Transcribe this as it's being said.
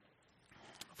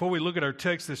Before we look at our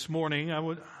text this morning, I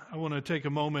want to take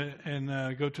a moment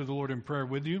and go to the Lord in prayer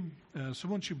with you. So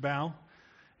won't you bow,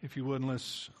 if you would, and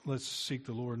let's seek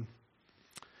the Lord.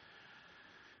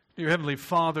 Dear Heavenly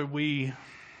Father, we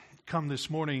come this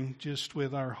morning just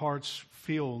with our hearts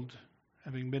filled,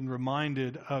 having been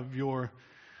reminded of your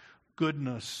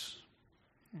goodness,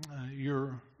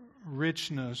 your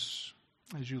richness,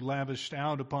 as you lavished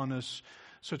out upon us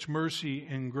such mercy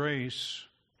and grace.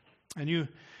 And you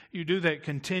do that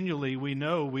continually. We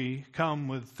know we come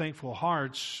with thankful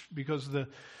hearts because of the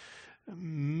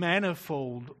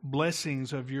manifold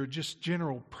blessings of your just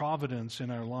general providence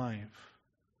in our life.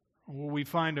 Where we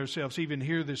find ourselves even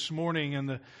here this morning in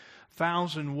the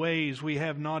 1,000 ways we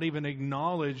have not even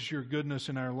acknowledged your goodness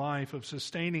in our life of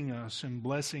sustaining us and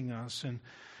blessing us and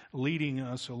leading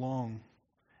us along.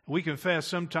 We confess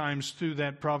sometimes through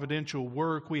that providential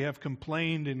work we have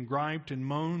complained and griped and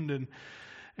moaned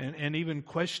and even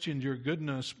questioned your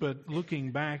goodness, but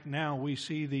looking back now we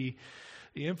see the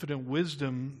infinite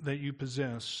wisdom that you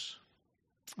possess.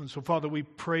 And so, Father, we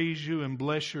praise you and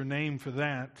bless your name for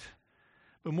that,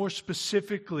 but more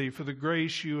specifically for the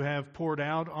grace you have poured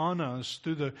out on us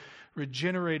through the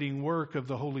regenerating work of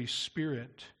the Holy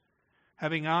Spirit,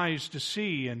 having eyes to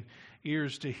see and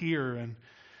ears to hear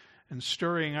and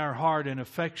stirring our heart and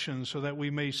affection so that we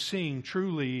may sing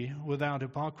truly without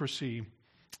hypocrisy.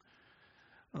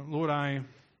 Lord, I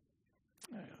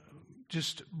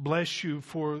just bless you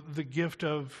for the gift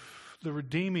of the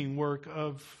redeeming work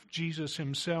of Jesus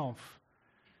himself.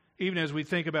 Even as we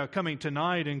think about coming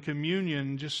tonight in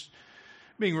communion, just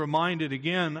being reminded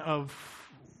again of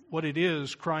what it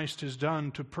is Christ has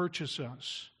done to purchase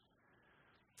us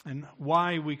and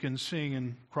why we can sing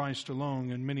in Christ alone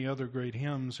and many other great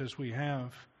hymns as we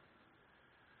have.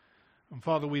 And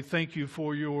Father, we thank you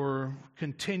for your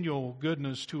continual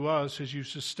goodness to us as you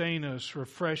sustain us,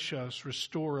 refresh us,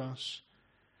 restore us.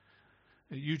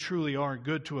 That you truly are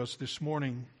good to us this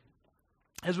morning.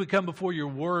 As we come before your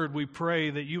word, we pray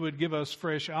that you would give us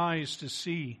fresh eyes to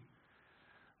see.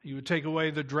 You would take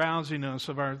away the drowsiness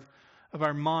of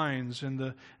our minds and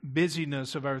the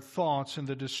busyness of our thoughts and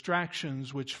the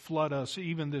distractions which flood us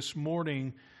even this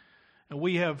morning. And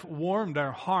we have warmed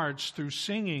our hearts through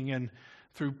singing and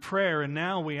through prayer, and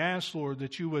now we ask, Lord,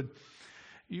 that you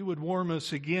would warm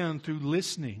us again through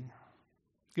listening.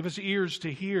 Give us ears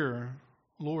to hear,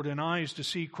 Lord, and eyes to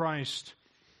see Christ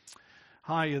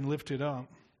high and lifted up.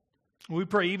 We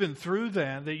pray even through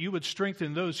that you would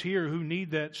strengthen those here who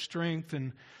need that strength,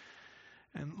 and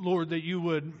Lord, that you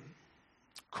would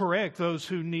correct those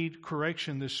who need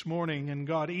correction this morning. And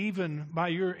God, even by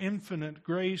your infinite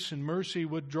grace and mercy,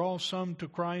 would draw some to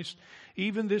Christ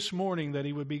even this morning, that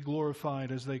he would be glorified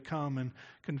as they come and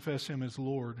confess him as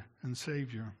Lord and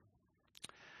Savior.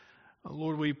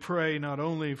 Lord, we pray not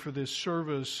only for this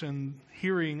service and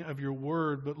hearing of your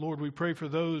word, but Lord, we pray for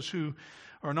those who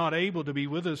are not able to be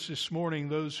with us this morning,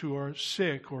 those who are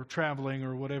sick or traveling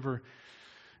or whatever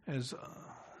has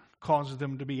causes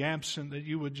them to be absent, that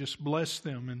you would just bless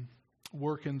them and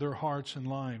work in their hearts and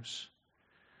lives.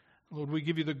 Lord, we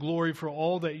give you the glory for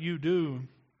all that you do,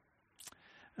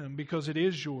 because it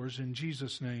is yours. In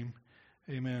Jesus' name,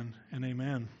 amen and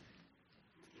amen.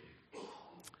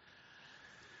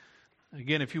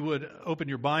 Again, if you would open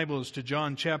your Bibles to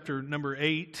John chapter number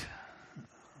 8.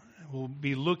 We'll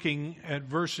be looking at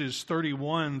verses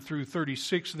 31 through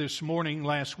 36 this morning.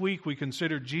 Last week we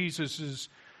considered Jesus'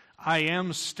 I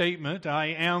am statement, I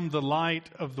am the light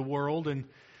of the world, and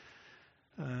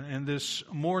this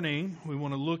morning we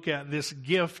want to look at this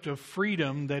gift of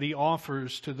freedom that he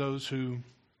offers to those who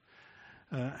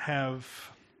have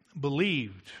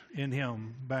believed in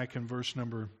him, back in verse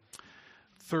number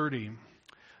 30.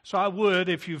 So I would,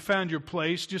 if you found your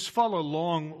place, just follow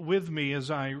along with me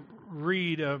as I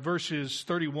read verses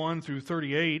 31 through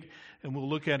 38, and we'll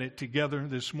look at it together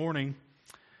this morning.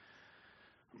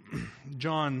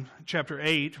 John chapter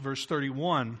 8, verse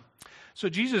 31. So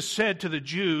Jesus said to the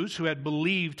Jews who had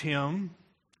believed him,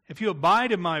 "If you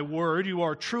abide in my word, you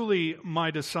are truly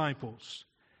my disciples,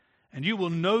 and you will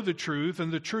know the truth,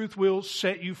 and the truth will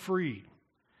set you free."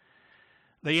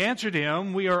 They answered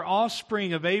him, "We are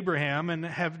offspring of Abraham and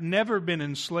have never been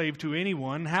enslaved to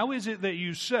anyone. How is it that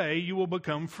you say you will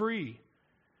become free?"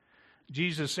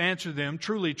 Jesus answered them,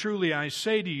 "Truly, truly, I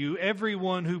say to you,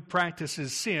 everyone who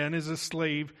practices sin is a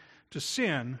slave to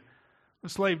sin. The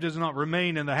slave does not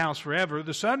remain in the house forever.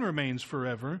 The Son remains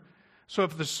forever. So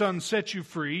if the Son sets you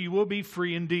free, you will be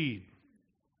free indeed.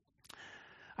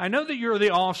 I know that you are the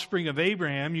offspring of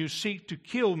Abraham. You seek to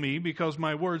kill me because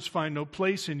my words find no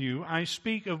place in you. I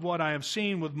speak of what I have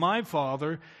seen with my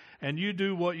father, and you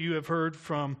do what you have heard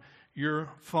from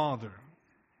your father."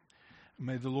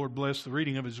 May the Lord bless the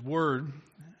reading of His Word.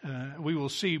 We will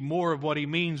see more of what He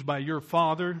means by your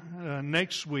Father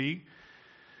next week.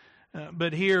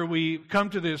 But here we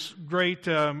come to this great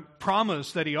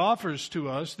promise that He offers to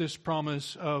us, this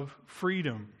promise of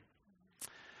freedom.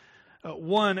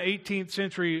 One 18th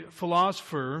century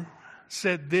philosopher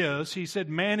said this. He said,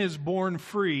 "Man is born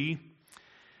free,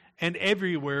 and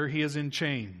everywhere he is in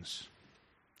chains."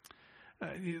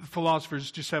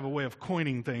 Philosophers just have a way of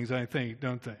coining things, I think,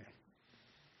 don't they?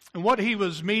 And what he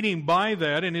was meaning by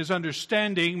that, in his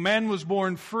understanding, man was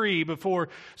born free before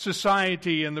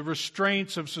society and the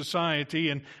restraints of society,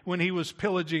 and when he was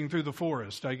pillaging through the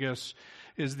forest, I guess,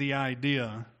 is the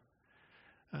idea.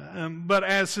 But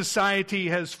as society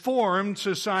has formed,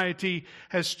 society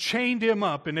has chained him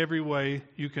up in every way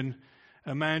you can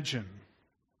imagine.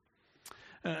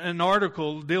 An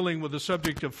article dealing with the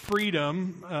subject of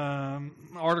freedom,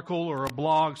 article or a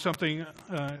blog, something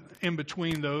in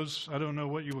between those, I don't know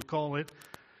what you would call it,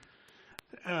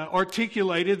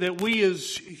 articulated that we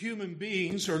as human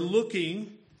beings are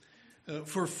looking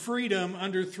for freedom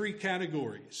under three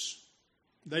categories.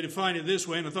 They define it this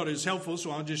way, and I thought it was helpful,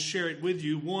 so I'll just share it with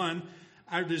you. One,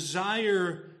 our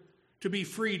desire to be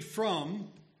freed from,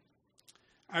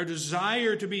 our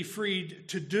desire to be freed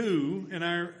to do, and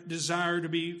our desire to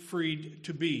be freed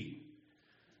to be.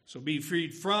 So be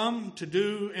freed from, to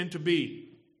do, and to be.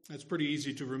 That's pretty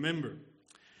easy to remember.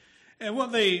 And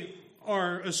what they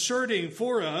are asserting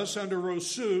for us under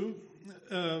Rousseau,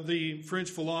 the French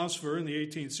philosopher in the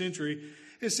 18th century,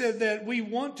 is said that we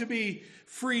want to be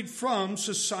freed from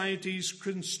society's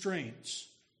constraints,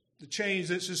 the chains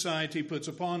that society puts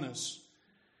upon us.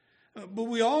 But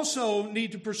we also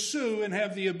need to pursue and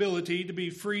have the ability to be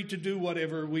free to do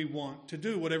whatever we want to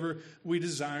do, whatever we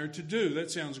desire to do.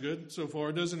 That sounds good so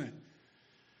far, doesn't it?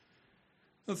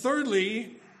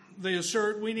 Thirdly, they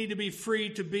assert we need to be free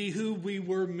to be who we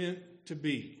were meant to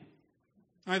be.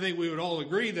 I think we would all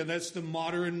agree that that's the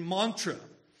modern mantra.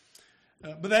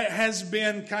 But that has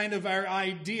been kind of our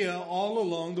idea all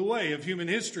along the way of human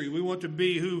history. We want to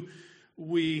be who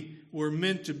we were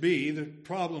meant to be. The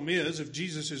problem is, if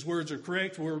Jesus' words are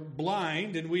correct, we're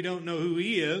blind and we don't know who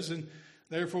He is, and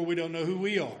therefore we don't know who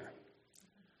we are.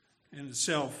 And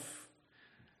itself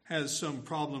has some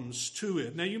problems to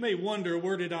it. Now you may wonder,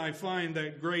 where did I find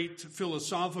that great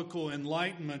philosophical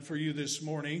enlightenment for you this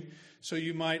morning, so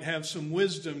you might have some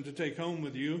wisdom to take home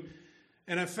with you?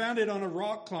 And I found it on a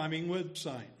rock climbing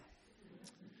website.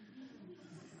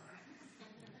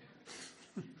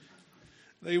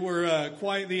 They were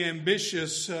quite the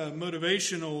ambitious,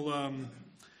 motivational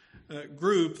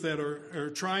group that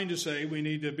are trying to say we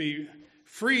need to be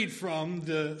freed from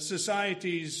the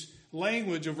society's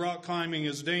language of rock climbing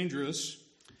is dangerous,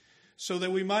 so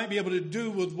that we might be able to do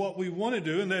with what we want to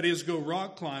do, and that is go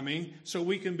rock climbing, so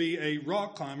we can be a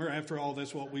rock climber. After all,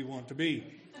 that's what we want to be.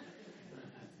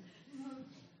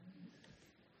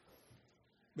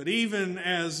 But even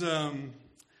as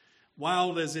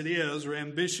wild as it is, or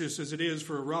ambitious as it is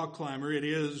for a rock climber, it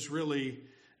is really,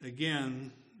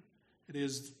 again, it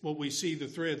is what we see the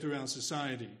thread throughout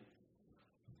society,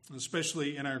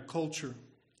 especially in our culture.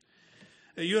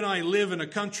 You and I live in a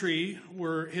country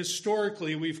where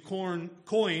historically we've coined,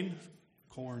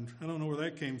 I don't know where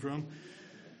that came from.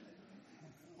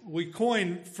 We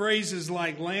coined phrases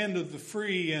like land of the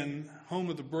free and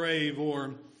home of the brave,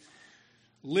 or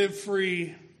live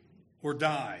free or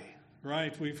die,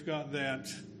 right? We've got that,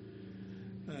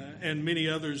 and many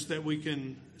others that we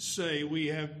can say. We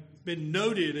have been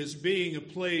noted as being a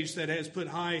place that has put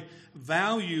high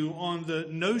value on the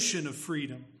notion of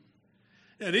freedom.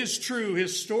 It is true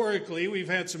historically. We've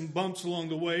had some bumps along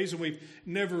the ways, and we've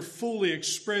never fully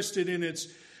expressed it in its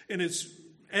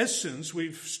essence.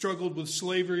 We've struggled with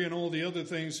slavery and all the other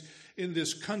things in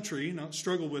this country. Not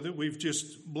struggled with it. We've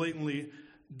just blatantly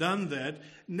done that.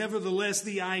 Nevertheless,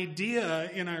 the idea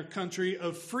in our country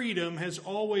of freedom has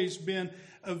always been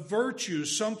a virtue,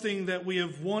 something that we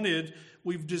have wanted,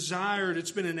 we've desired.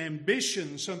 It's been an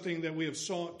ambition, something that we have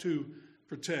sought to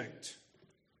protect.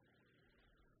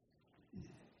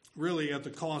 Really at the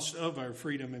cost of our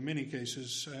freedom in many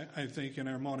cases, I think, in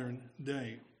our modern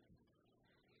day.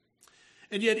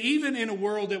 And yet, even in a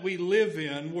world that we live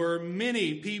in, where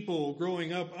many people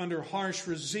growing up under harsh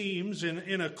regimes,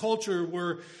 in a culture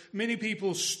where many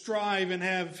people strive and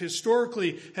have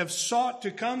historically have sought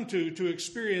to come to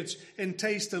experience and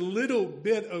taste a little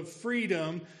bit of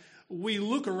freedom, we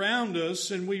look around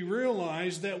us and we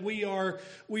realize that we are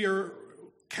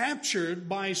captured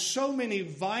by so many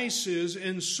vices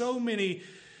and so many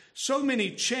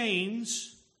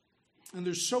chains, and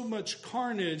there's so much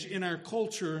carnage in our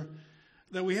culture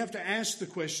that we have to ask the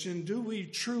question, do we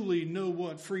truly know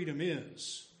what freedom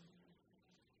is?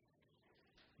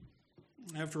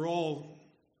 After all,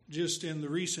 just in the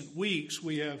recent weeks,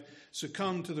 we have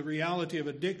succumbed to the reality of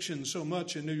addiction so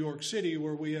much in New York City,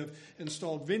 where we have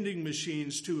installed vending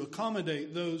machines to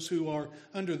accommodate those who are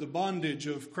under the bondage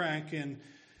of crack and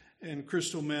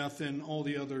crystal meth and all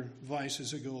the other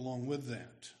vices that go along with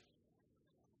that.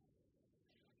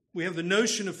 We have the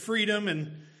notion of freedom,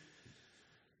 and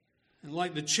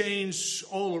like the chains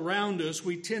all around us,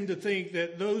 we tend to think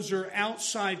that those are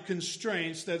outside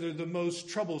constraints that are the most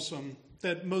troublesome,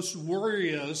 that most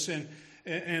worry us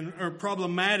and are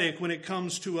problematic when it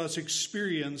comes to us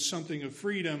experience something of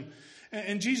freedom.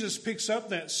 And Jesus picks up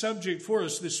that subject for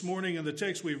us this morning in the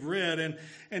text we've read,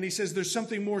 and he says there's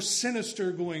something more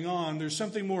sinister going on. There's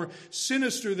something more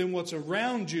sinister than what's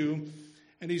around you,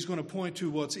 and he's going to point to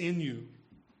what's in you.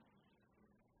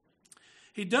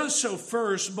 He does so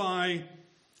first by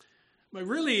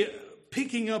really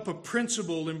picking up a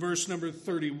principle in verse number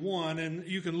 31, and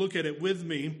you can look at it with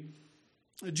me.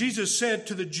 Jesus said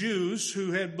to the Jews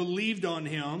who had believed on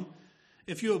him,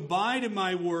 "If you abide in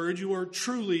my word, you are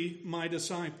truly my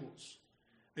disciples."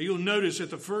 Now, you'll notice at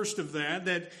the first of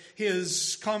that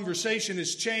his conversation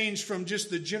has changed from just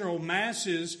the general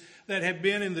masses that have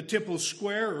been in the temple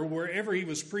square or wherever he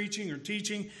was preaching or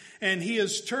teaching, and he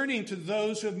is turning to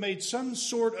those who have made some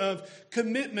sort of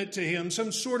commitment to him,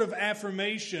 some sort of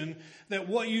affirmation that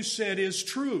what you said is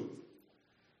true.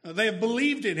 They have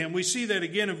believed in him. We see that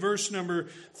again in verse number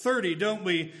 30, don't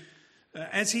we?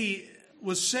 As he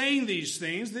was saying these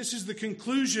things, this is the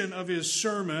conclusion of his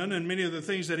sermon and many of the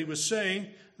things that he was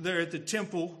saying there at the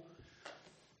temple.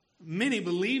 Many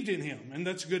believed in him, and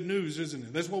that's good news, isn't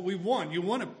it? That's what we want. You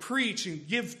want to preach and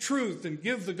give truth and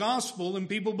give the gospel, and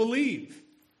people believe.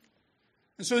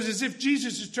 And so it's as if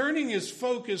Jesus is turning his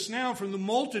focus now from the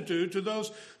multitude to those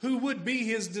who would be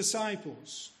his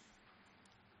disciples.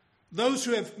 Those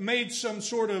who have made some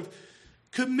sort of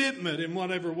commitment in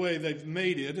whatever way they've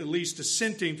made it, at least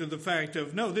assenting to the fact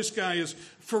of, no, this guy is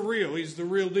for real. He's the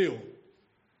real deal.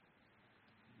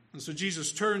 And so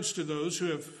Jesus turns to those who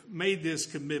have made this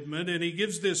commitment, and he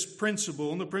gives this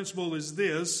principle, and the principle is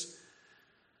this,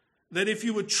 that if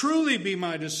you would truly be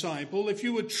my disciple, if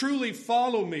you would truly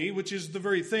follow me, which is the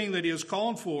very thing that he has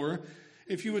called for,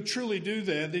 if you would truly do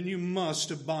that, then you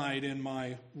must abide in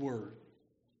my word.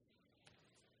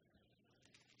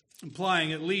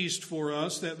 Implying at least for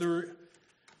us that there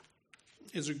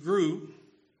is a group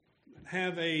that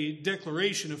have a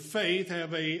declaration of faith,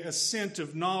 have a assent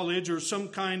of knowledge or some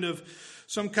kind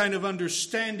of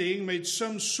understanding, made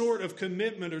some sort of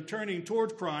commitment or turning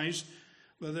toward Christ,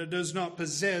 but that does not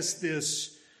possess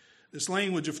this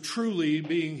language of truly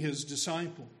being his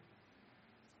disciple.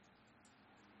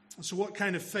 So what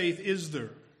kind of faith is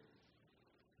there?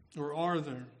 Or are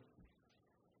there?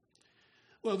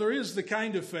 Well, there is the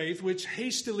kind of faith which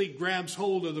hastily grabs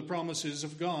hold of the promises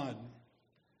of God.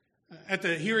 At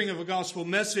the hearing of a gospel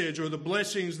message or the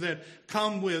blessings that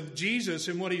come with Jesus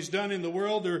and what he's done in the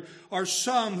world, there are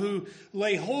some who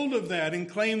lay hold of that and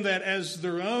claim that as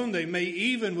their own. They may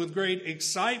even, with great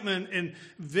excitement and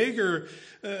vigor,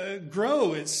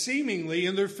 grow it seemingly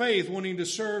in their faith, wanting to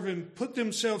serve and put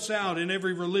themselves out in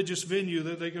every religious venue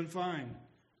that they can find.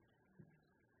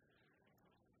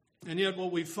 And yet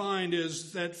what we find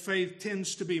is that faith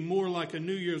tends to be more like a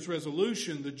New Year's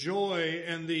resolution. The joy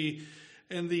and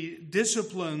the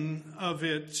discipline of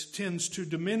it tends to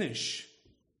diminish,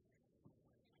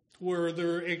 where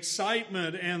their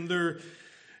excitement and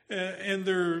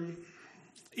their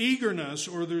eagerness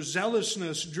or their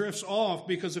zealousness drifts off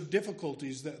because of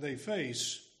difficulties that they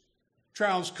face.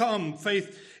 Trials come,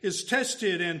 faith is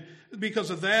tested, and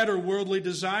because of that or worldly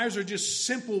desires or just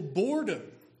simple boredom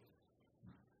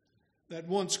that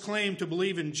once claimed to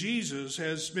believe in Jesus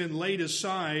has been laid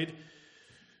aside.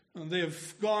 They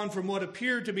have gone from what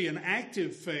appeared to be an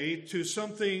active faith to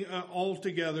something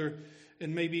altogether,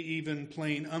 and maybe even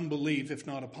plain unbelief, if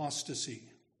not apostasy.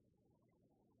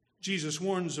 Jesus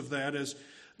warns of that as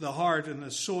the heart and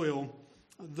the soil,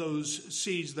 those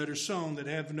seeds that are sown that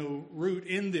have no root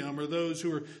in them, or those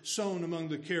who are sown among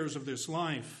the cares of this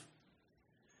life.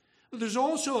 But there's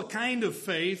also a kind of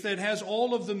faith that has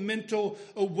all of the mental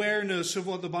awareness of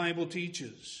what the Bible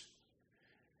teaches.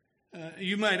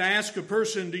 You might ask a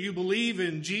person, do you believe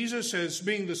in Jesus as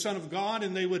being the Son of God?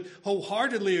 And they would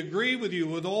wholeheartedly agree with you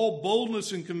with all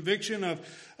boldness and conviction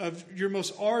of your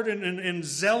most ardent and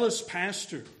zealous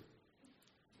pastor.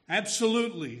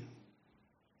 Absolutely.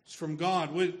 It's from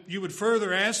God. You would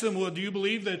further ask them, well, do you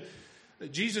believe that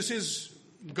Jesus is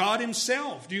God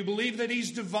himself? Do you believe that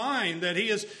he's divine, that he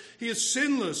is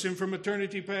sinless and from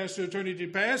eternity past to eternity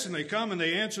past? And they come and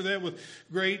they answer that with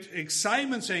great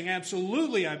excitement, saying,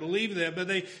 absolutely, I believe that. But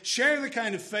they share the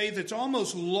kind of faith that's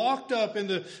almost locked up in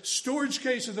the storage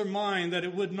case of their mind, that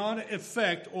it would not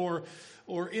affect or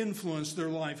influence their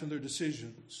life and their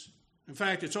decisions. In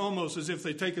fact, it's almost as if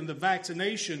they've taken the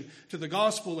vaccination to the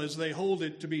gospel as they hold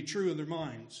it to be true in their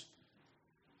minds.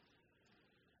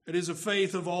 It is a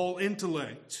faith of all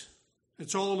intellect.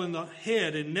 It's all in the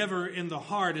head and never in the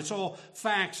heart. It's all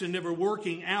facts and never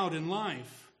working out in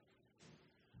life.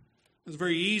 It's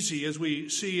very easy, as we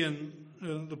see in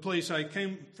the place I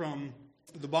came from,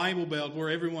 the Bible Belt,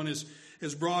 where everyone is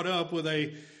brought up with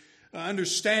a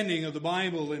understanding of the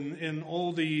Bible and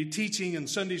all the teaching in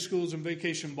Sunday schools and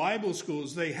vacation Bible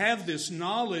schools. They have this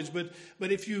knowledge, but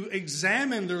if you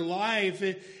examine their life,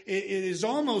 it is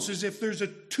almost as if there's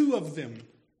two of them.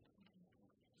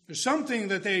 There's something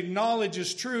that they acknowledge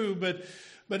is true,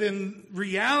 but in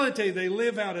reality, they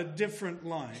live out a different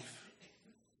life.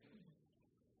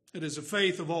 It is a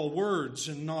faith of all words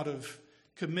and not of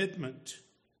commitment.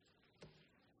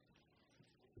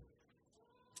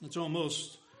 It's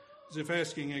almost as if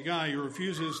asking a guy who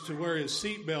refuses to wear his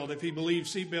seatbelt if he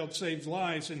believes seatbelt saves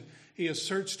lives, and he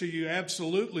asserts to you,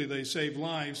 absolutely they save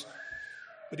lives,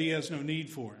 but he has no need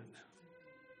for it.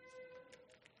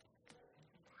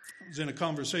 I was in a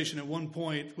conversation at one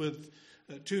point with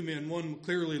two men. One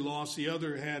clearly lost. The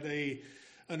other had a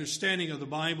understanding of the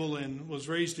Bible and was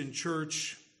raised in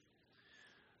church.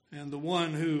 And the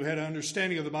one who had an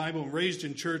understanding of the Bible and raised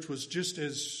in church was just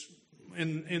as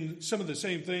in some of the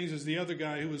same things as the other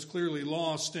guy who was clearly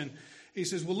lost. And he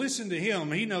says, well, listen to him.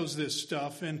 He knows this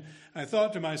stuff. And I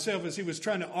thought to myself, as he was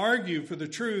trying to argue for the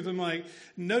truth, I'm like,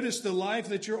 notice the life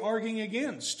that you're arguing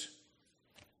against.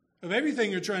 Of everything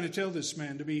you're trying to tell this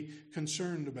man to be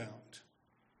concerned about.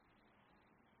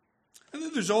 And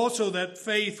then there's also that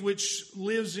faith which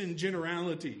lives in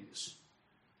generalities.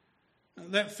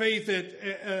 That faith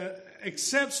that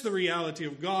accepts the reality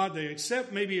of God. They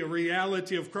accept maybe a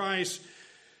reality of Christ.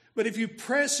 But if you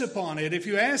press upon it, if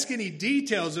you ask any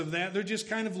details of that, they're just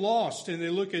kind of lost. And they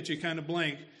look at you kind of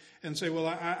blank and say, well,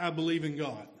 I believe in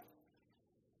God.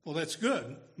 Well, that's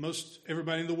good.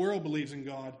 Everybody in the world believes in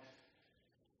God.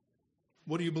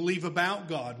 What do you believe about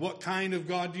God? What kind of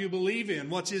God do you believe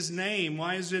in? What's his name?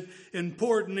 Why is it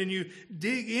important? And you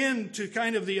dig into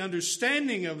kind of the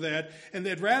understanding of that, and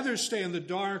they'd rather stay in the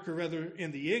dark or rather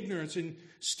in the ignorance and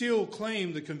still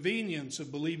claim the convenience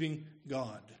of believing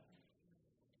God.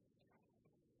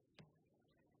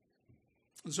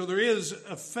 And so there is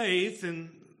a faith,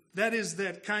 and that is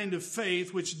that kind of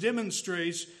faith which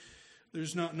demonstrates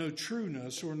there's no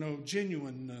trueness or no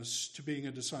genuineness to being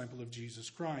a disciple of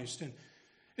Jesus Christ. And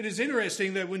it is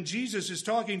interesting that when Jesus is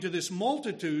talking to this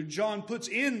multitude, John puts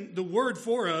in the word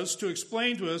for us to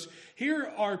explain to us,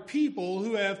 here are people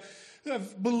who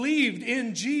have believed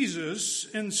in Jesus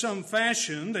in some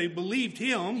fashion. They believed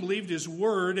him, believed his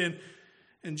word,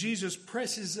 and Jesus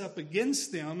presses up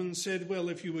against them and said, well,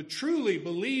 if you would truly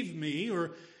believe me,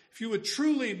 or if you would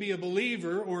truly be a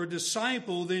believer or a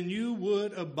disciple, then you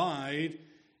would abide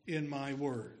in my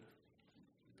word.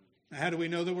 Now, how do we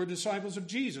know that we're disciples of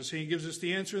Jesus? He gives us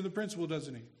the answer and the principle,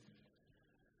 doesn't he?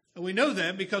 And we know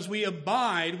that because we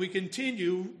abide, we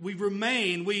continue, we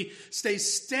remain, we stay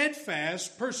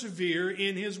steadfast, persevere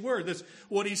in his word. That's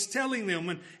what he's telling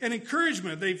them. And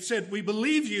encouragement, they've said, we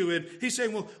believe you. And he's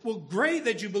saying, well, great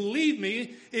that you believe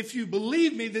me. If you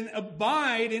believe me, then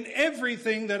abide in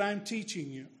everything that I'm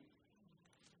teaching you.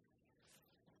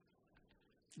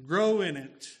 Grow in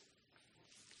it.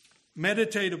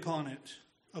 Meditate upon it.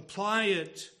 Apply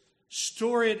it.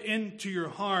 Store it into your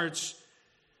hearts.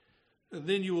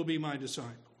 Then you will be my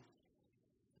disciple.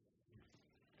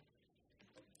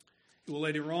 He will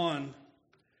later on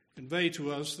convey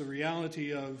to us the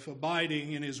reality of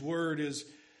abiding in his word is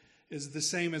the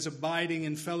same as abiding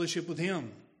in fellowship with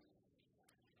him.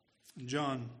 In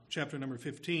John chapter number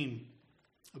 15,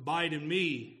 abide in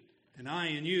me and I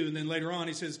in you. And then later on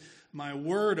he says, my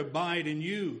word abide in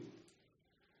you.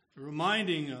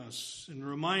 Reminding us and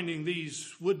reminding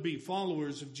these would-be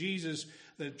followers of Jesus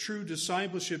that true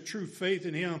discipleship, true faith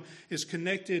in him is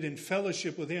connected in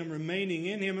fellowship with him, remaining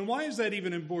in him. And why is that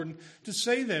even important to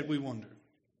say that, we wonder?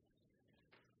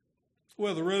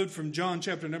 Well, the road from John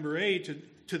chapter number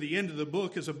 8 to the end of the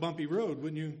book is a bumpy road,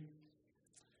 wouldn't you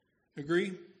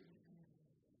agree?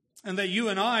 And that you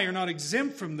and I are not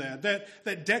exempt from that.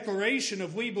 That declaration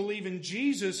of we believe in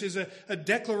Jesus is a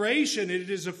declaration. It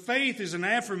is a faith, is an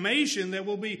affirmation that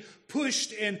will be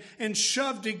pushed and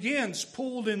shoved against,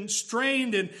 pulled and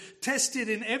strained and tested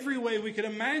in every way we could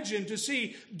imagine to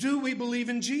see, do we believe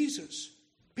in Jesus?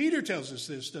 Peter tells us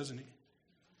this, doesn't he?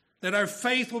 That our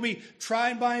faith will be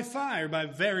tried by fire, by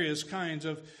various kinds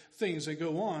of things that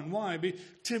go on. Why?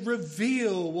 To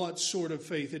reveal what sort of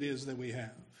faith it is that we have.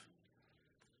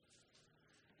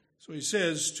 So he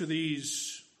says to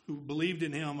these who believed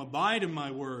in him, abide in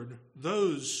my word.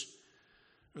 Those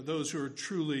are those who are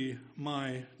truly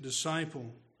my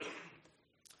disciple.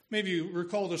 Maybe you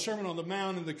recall the Sermon on the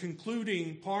Mount, and the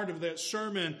concluding part of that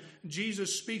sermon,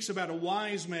 Jesus speaks about a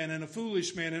wise man and a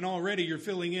foolish man, and already you're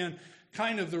filling in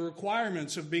kind of the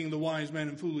requirements of being the wise man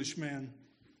and foolish man.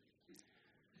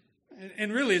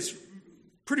 And really it's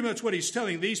pretty much what he's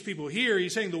telling these people here.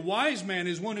 He's saying the wise man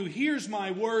is one who hears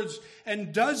my words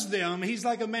and does them. He's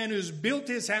like a man who's built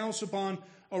his house upon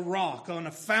a rock, on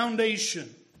a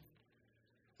foundation.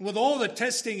 With all the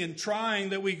testing and trying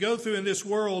that we go through in this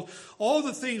world, all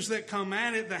the things that come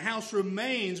at it, the house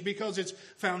remains because its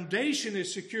foundation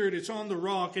is secured. It's on the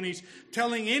rock. And he's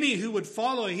telling any who would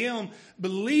follow him,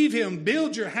 believe him,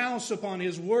 build your house upon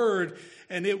his word,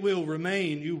 and it will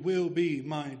remain. You will be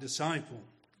my disciple.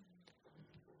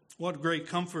 What great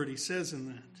comfort he says in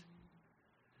that.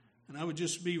 And I would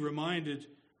just be reminded,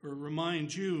 or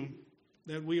remind you,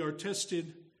 that we are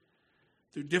tested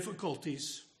through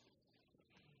difficulties,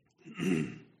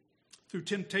 through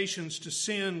temptations to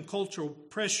sin, cultural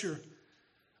pressure,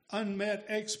 unmet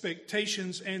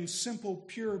expectations, and simple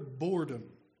pure boredom.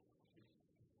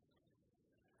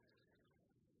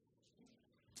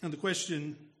 And the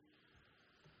question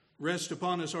rests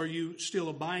upon us, are you still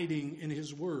abiding in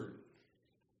his word?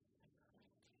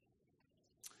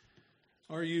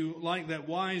 Are you like that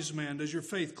wise man? Does your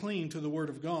faith cling to the word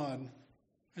of God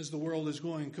as the world is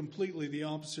going completely the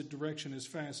opposite direction as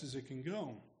fast as it can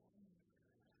go?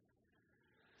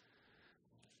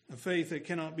 A faith that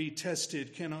cannot be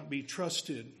tested, cannot be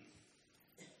trusted.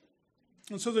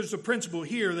 And so there's a principle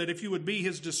here that if you would be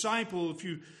his disciple, if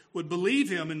you would believe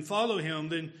him and follow him,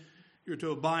 then you're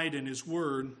to abide in his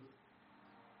word.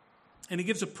 And he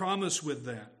gives a promise with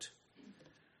that.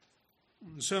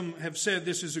 Some have said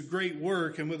this is a great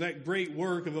work, and with that great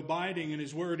work of abiding in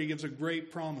his word, he gives a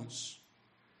great promise.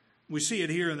 We see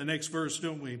it here in the next verse,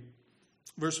 don't we?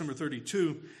 Verse number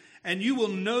 32. And you will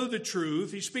know the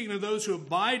truth. He's speaking of those who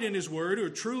abide in his word, who are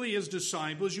truly his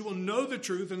disciples. You will know the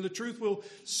truth, and the truth will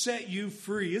set you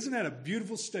free. Isn't that a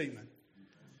beautiful statement?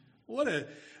 What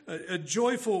a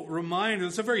joyful reminder.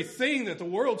 It's the very thing that the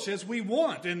world says we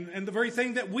want, and the very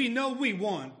thing that we know we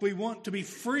want. We want to be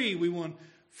free. We want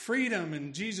freedom.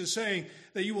 And Jesus saying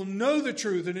that you will know the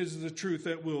truth, and it is the truth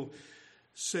that will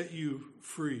set you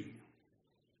free.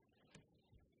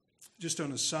 Just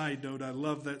on a side note, I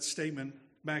love that statement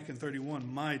back in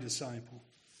 31, my disciple,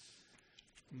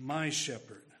 my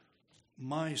shepherd,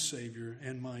 my Savior,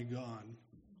 and my God.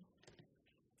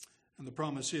 And the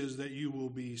promise is that you will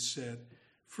be set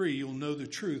free. You'll know the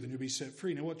truth and you'll be set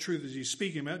free. Now, what truth is he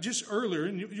speaking about? Just earlier,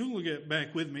 and you'll look at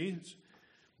back with me,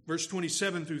 verse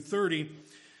 27 through 30,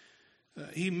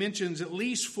 he mentions at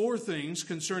least 4 things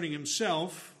concerning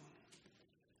himself.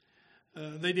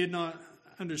 They did not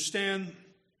understand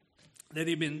that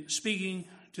he'd been speaking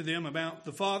to them about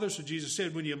the Father. So Jesus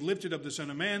said, when you have lifted up the Son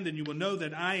of Man, then you will know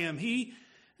that I am he,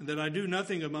 and that I do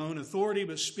nothing of my own authority,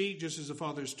 but speak just as the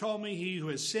Father has taught me. He who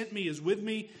has sent me is with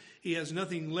me. He has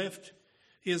nothing left.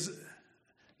 He has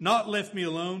not left me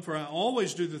alone, for I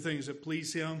always do the things that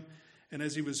please him. And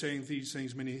as he was saying these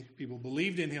things, many people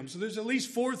believed in him. So there's at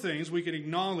least 4 things we can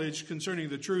acknowledge concerning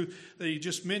the truth that he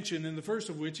just mentioned, and the first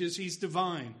of which is he's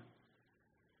divine.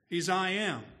 He's I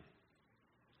am.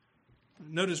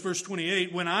 Notice verse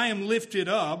 28, when I am lifted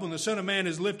up, when the Son of Man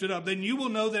is lifted up, then you will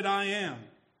know that I am.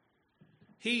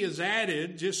 He is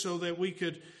added just so that we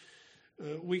could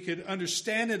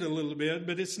understand it a little bit,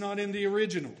 but it's not in the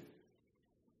original.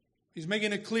 He's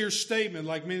making a clear statement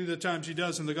like many of the times he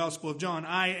does in the Gospel of John.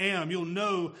 I am. You'll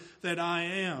know that I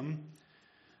am.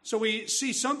 So we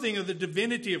see something of the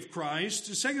divinity of Christ.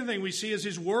 The second thing we see is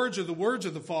his words are the words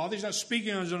of the Father. He's not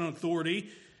speaking on his own authority.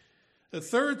 The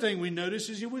third thing we notice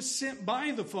is he was sent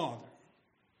by the Father.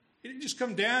 He didn't just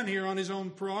come down here on his own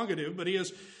prerogative, but he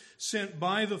is sent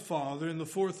by the Father. And the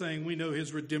fourth thing, we know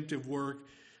his redemptive work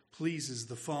pleases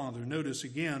the Father. Notice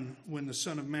again, when the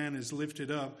Son of Man is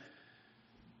lifted up,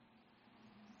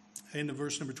 in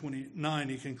verse number 29,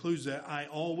 he concludes that I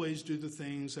always do the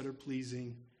things that are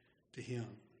pleasing to him.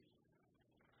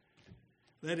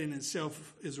 That in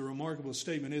itself is a remarkable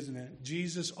statement, isn't it?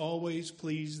 Jesus always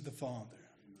pleased the Father.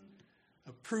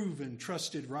 A proven,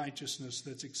 trusted righteousness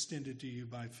that's extended to you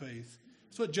by faith.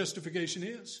 That's what justification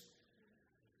is.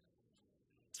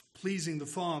 Pleasing the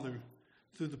Father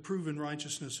through the proven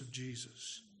righteousness of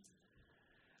Jesus.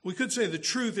 We could say the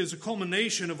truth is a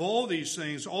culmination of all these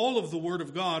things, all of the Word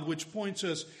of God, which points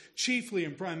us chiefly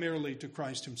and primarily to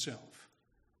Christ himself.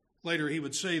 Later he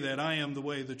would say that, I am the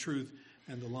way, the truth,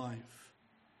 and the life.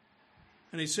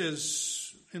 And he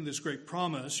says in this great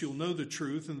promise, you'll know the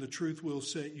truth, and the truth will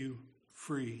set you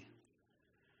free.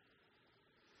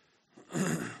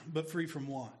 But free from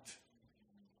what?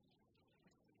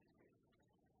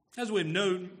 As we've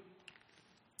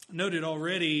noted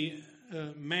already,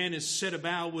 man is set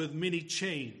about with many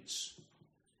chains.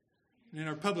 In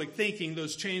our public thinking,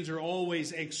 those chains are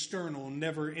always external,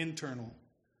 never internal.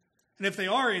 And if they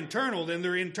are internal, then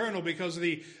they're internal because of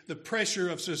the pressure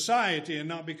of society and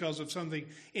not because of something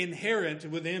inherent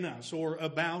within us or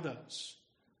about us.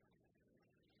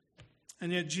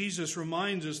 And yet Jesus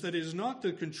reminds us that it is not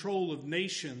the control of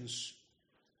nations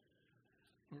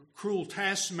or cruel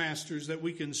taskmasters that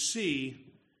we can see.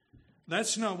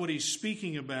 That's not what he's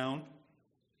speaking about.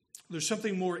 There's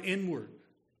something more inward,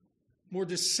 more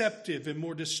deceptive and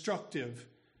more destructive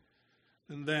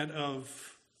than that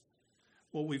of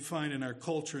what we find in our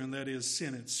culture, and that is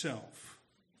sin itself.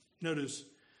 Notice,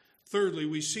 thirdly,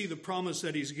 we see the promise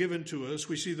that he's given to us.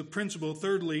 We see the principle.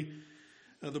 Thirdly,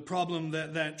 the problem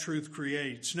that truth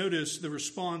creates. Notice the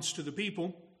response to the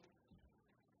people.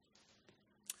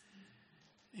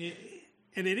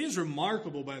 And it is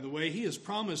remarkable, by the way, he has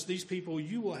promised these people,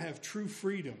 you will have true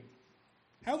freedom.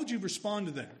 How would you respond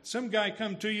to that? Some guy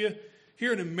come to you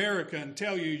here in America and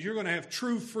tell you you're going to have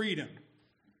true freedom.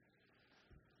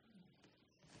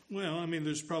 Well, I mean,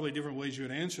 there's probably different ways you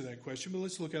would answer that question, but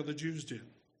let's look how the Jews did.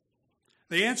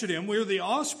 They answered him, we're the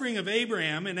offspring of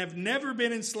Abraham and have never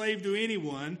been enslaved to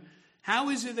anyone. How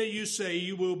is it that you say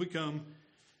you will become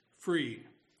free?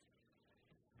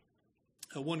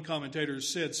 One commentator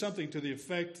said something to the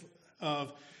effect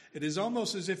of, it is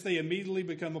almost as if they immediately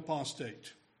become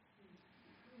apostate.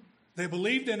 They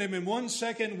believed in him in 1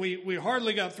 second. We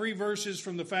hardly got 3 verses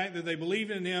from the fact that they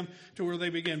believed in him to where they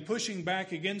began pushing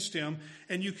back against him.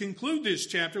 And you conclude this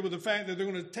chapter with the fact that they're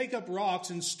going to take up rocks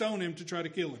and stone him to try to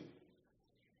kill him.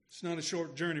 It's not a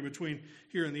short journey between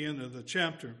here and the end of the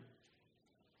chapter.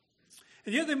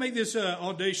 And yet they make this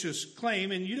audacious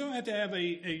claim, and you don't have to have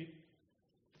a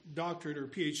doctorate or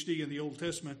PhD in the Old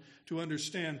Testament to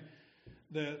understand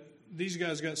that these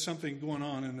guys got something going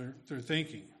on in their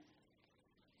thinking.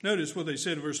 Notice what they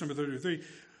said in verse number 33.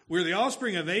 We're the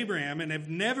offspring of Abraham and have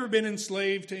never been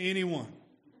enslaved to anyone.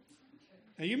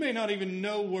 Now, you may not even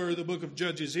know where the book of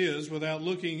Judges is without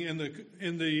looking in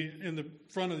the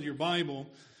front of your Bible.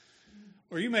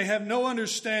 Or you may have no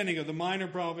understanding of the minor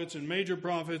prophets and major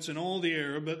prophets and all the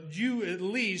era, but you at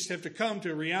least have to come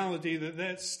to a reality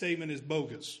that statement is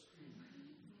bogus.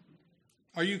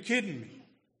 Are you kidding me?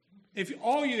 If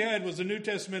all you had was the New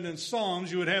Testament and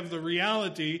Psalms, you would have the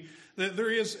reality that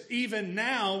there is, even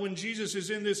now, when Jesus is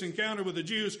in this encounter with the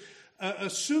Jews, a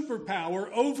superpower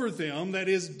over them that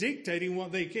is dictating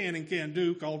what they can and can't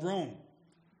do, called Rome.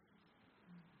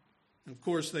 Of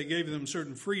course, they gave them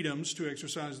certain freedoms to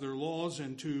exercise their laws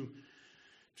and to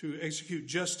execute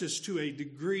justice to a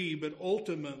degree, but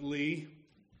ultimately,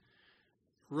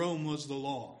 Rome was the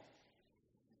law.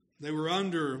 They were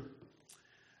under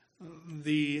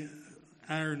the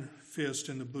iron fist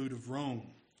and the boot of Rome.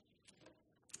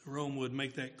 Rome would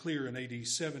make that clear in AD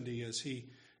 70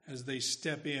 as they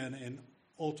step in and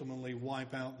ultimately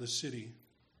wipe out the city.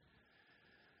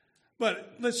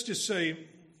 But let's just say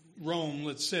Rome,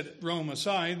 let's set Rome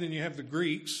aside. Then you have the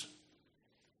Greeks.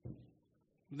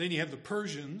 Then you have the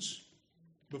Persians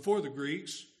before the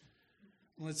Greeks.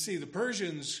 Let's see, the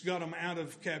Persians got them out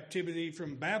of captivity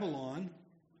from Babylon.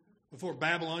 Before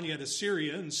Babylon, you had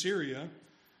Assyria and Syria,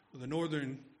 the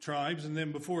northern tribes. And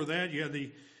then before that, you had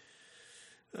the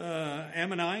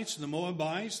Ammonites, the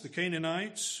Moabites, the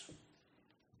Canaanites,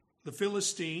 the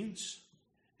Philistines.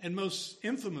 And most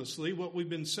infamously, what we've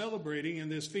been celebrating in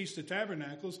this Feast of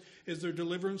Tabernacles is their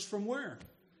deliverance from where?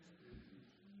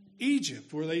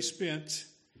 Egypt, where they spent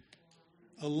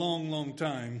a long, long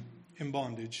time in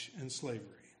bondage and slavery.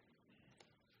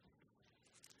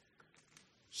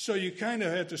 So you kind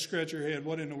of have to scratch your head.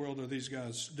 What in the world are these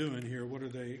guys doing here? What are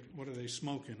they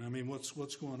smoking? I mean, what's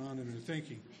going on in their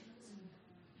thinking?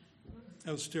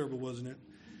 That was terrible, wasn't it?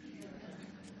 It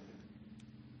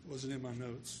wasn't in my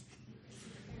notes.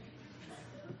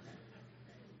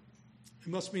 It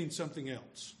must mean something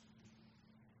else.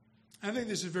 I think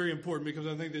this is very important because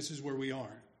I think this is where we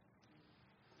are.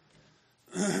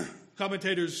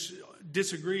 Commentators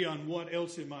disagree on what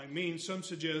else it might mean. Some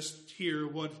suggest here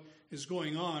what is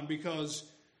going on, because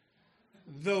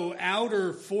though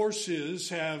outer forces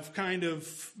have kind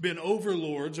of been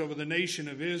overlords over the nation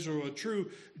of Israel, a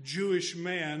true Jewish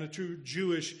man, a true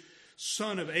Jewish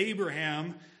son of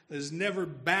Abraham, has never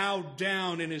bowed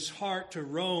down in his heart to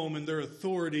Rome, and their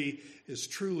authority is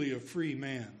truly a free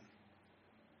man.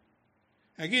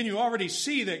 Again, you already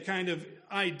see that kind of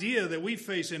idea that we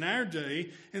face in our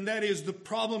day, and that is the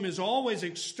problem is always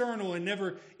external and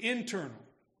never internal.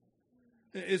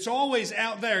 It's always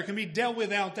out there. It can be dealt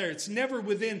with out there. It's never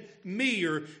within me,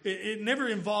 or it never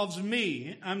involves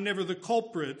me. I'm never the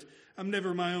culprit. I'm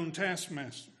never my own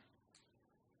taskmaster.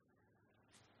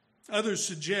 Others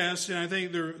suggest, and I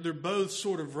think they're both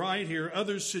sort of right here,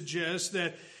 others suggest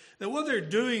that what they're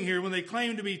doing here when they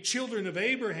claim to be children of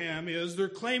Abraham is they're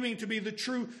claiming to be the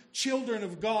true children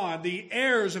of God, the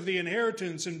heirs of the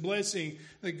inheritance and blessing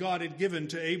that God had given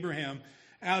to Abraham.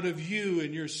 Out of you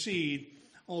and your seed,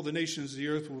 all the nations of the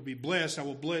earth will be blessed. I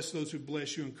will bless those who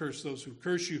bless you and curse those who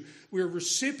curse you. We're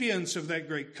recipients of that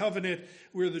great covenant.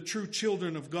 We're the true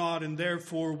children of God, and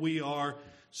therefore we are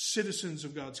citizens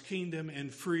of God's kingdom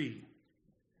and free.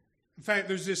 In fact,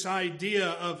 there's this idea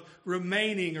of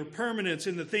remaining or permanence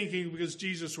in the thinking, because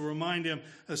Jesus will remind him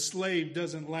a slave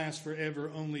doesn't last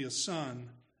forever, only a son.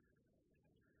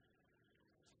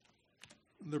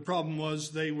 The problem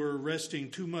was they were resting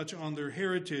too much on their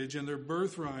heritage and their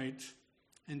birthright.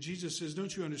 And Jesus says,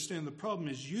 don't you understand? The problem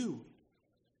is you.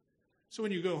 So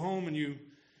when you go home and you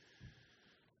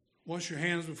wash your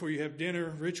hands before you have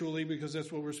dinner, ritually, because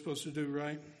that's what we're supposed to do,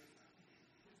 right?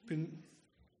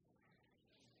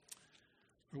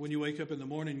 Or when you wake up in the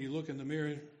morning and you look in the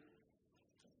mirror,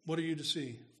 what are you to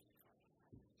see?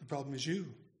 The problem is you.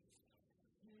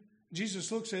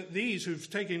 Jesus looks at these who've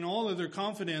taken all of their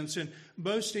confidence and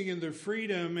boasting in their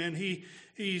freedom, and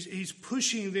he's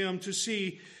pushing them to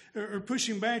see, or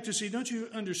pushing back to see, don't you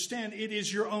understand? It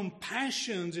is your own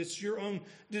passions, it's your own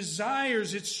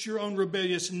desires, it's your own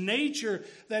rebellious nature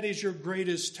that is your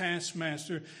greatest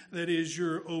taskmaster, that is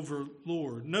your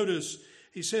overlord. Notice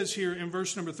he says here in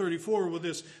verse number 34 with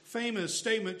this famous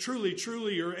statement, truly,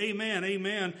 truly, or amen,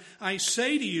 amen, I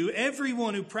say to you,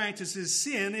 everyone who practices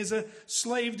sin is a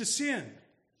slave to sin.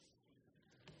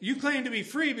 You claim to be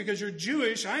free because you're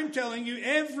Jewish. I'm telling you,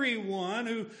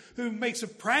 everyone who makes a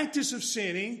practice of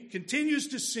sinning, continues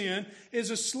to sin,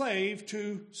 is a slave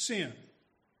to sin.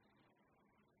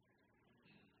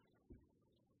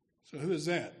 So who is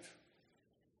that?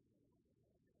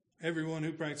 Everyone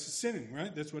who practices sinning,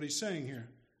 right? That's what he's saying here.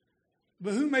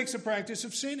 But who makes a practice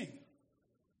of sinning?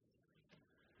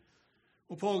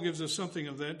 Well, Paul gives us something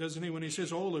of that, doesn't he, when he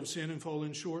says all have sinned and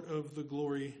fallen short of the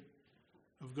glory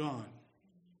of God.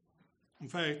 In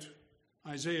fact,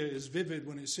 Isaiah is vivid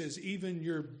when it says, even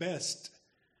your best,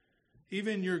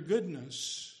 even your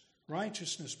goodness,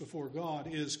 righteousness before God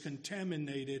is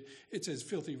contaminated. It's as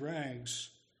filthy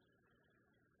rags.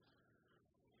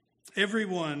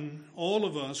 Everyone, all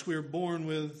of us, we are born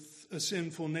with a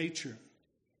sinful nature.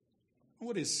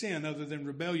 What is sin other than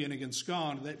rebellion against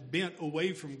God, that bent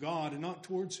away from God and not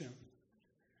towards Him?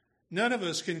 None of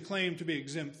us can claim to be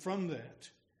exempt from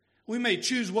that. We may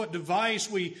choose what device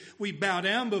we bow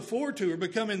down before to or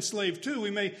become enslaved to.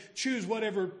 We may choose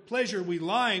whatever pleasure we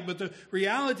like, but the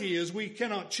reality is we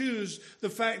cannot choose the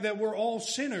fact that we're all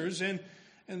sinners, and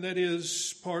that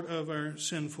is part of our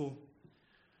sinful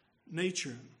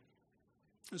nature.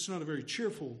 It's not a very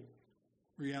cheerful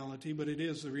reality, but it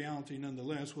is the reality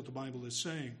nonetheless, what the Bible is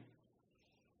saying.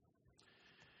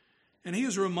 And he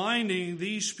is reminding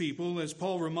these people, as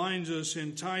Paul reminds us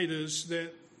in Titus,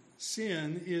 that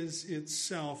sin is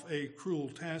itself a cruel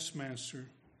taskmaster.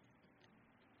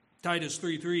 Titus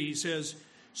 3:3, he says,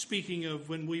 speaking of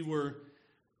when we were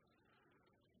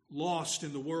lost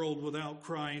in the world without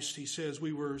Christ, he says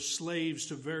we were slaves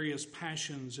to various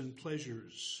passions and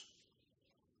pleasures.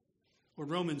 Or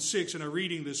Romans 6 in our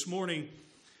reading this morning,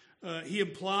 he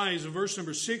implies in verse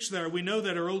number 6 there, we know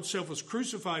that our old self was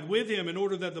crucified with him in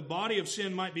order that the body of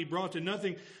sin might be brought to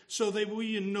nothing, so that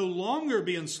we no longer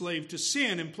be enslaved to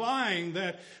sin, implying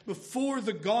that before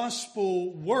the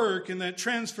gospel work and that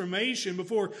transformation,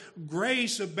 before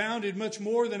grace abounded much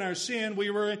more than our sin, we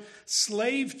were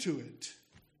enslaved to it.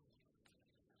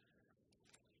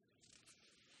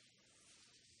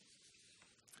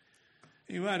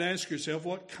 You might ask yourself,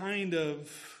 what kind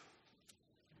of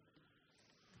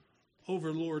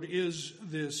overlord is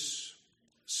this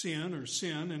sin or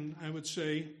sin? And I would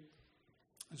say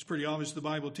it's pretty obvious the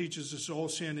Bible teaches us all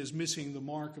sin is missing the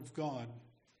mark of God,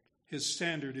 His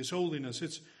standard, His holiness.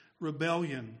 It's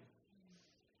rebellion.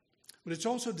 But it's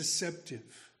also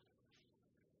deceptive.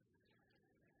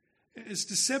 It's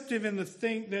deceptive in the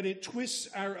thing that it twists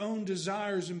our own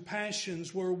desires and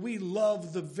passions where we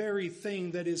love the very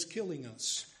thing that is killing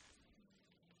us.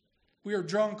 We are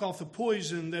drunk off the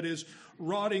poison that is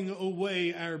rotting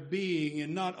away our being,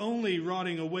 and not only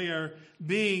rotting away our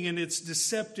being in its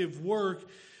deceptive work,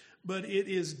 but it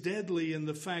is deadly in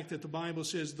the fact that the Bible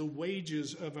says the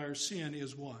wages of our sin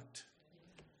is what?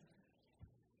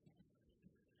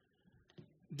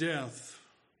 Death.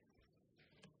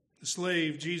 The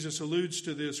slave, Jesus alludes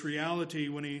to this reality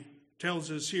when he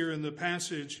tells us here in the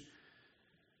passage,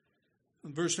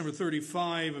 in verse number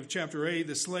 35 of chapter 8,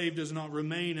 the slave does not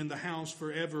remain in the house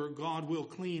forever. God will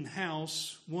clean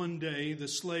house one day. The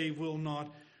slave will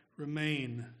not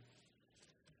remain.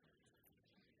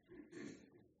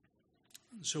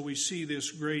 So we see this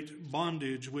great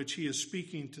bondage which he is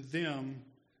speaking to them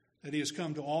that he has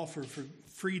come to offer for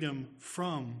freedom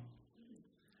from.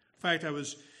 In fact, I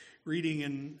was reading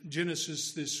in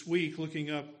Genesis this week,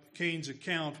 looking up Cain's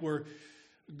account, where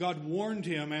God warned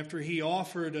him after he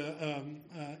offered an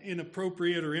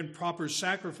inappropriate or improper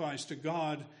sacrifice to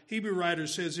God. Hebrew writer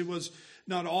says it was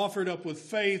not offered up with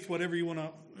faith, whatever you want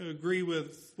to agree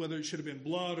with, whether it should have been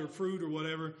blood or fruit or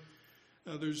whatever.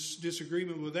 There's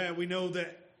disagreement with that. We know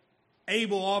that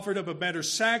Abel offered up a better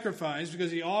sacrifice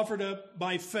because he offered up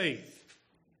by faith.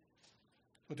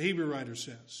 What the Hebrew writer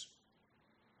says.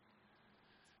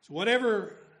 So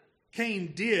whatever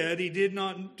Cain did, he did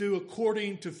not do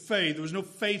according to faith. There was no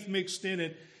faith mixed in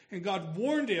it. And God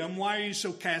warned him, why are you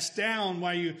so cast down?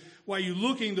 Why are you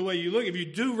looking the way you look? If you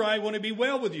do right, won't it be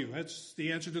well with you? That's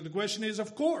the answer to the question is,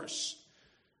 of course.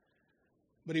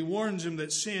 But he warns him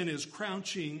that sin is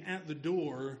crouching at the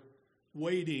door,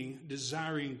 waiting,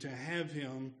 desiring to have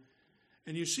him.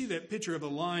 And you see that picture of a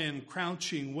lion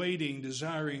crouching, waiting,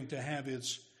 desiring to have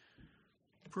its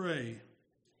prey.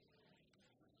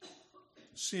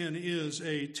 Sin is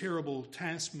a terrible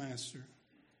taskmaster.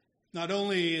 Not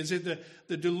only is it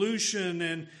the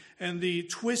dilution and the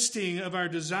twisting of our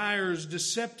desires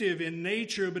deceptive in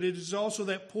nature, but it is also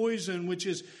that poison which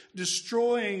is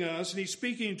destroying us. And he's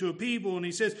speaking to a people and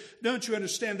he says, don't you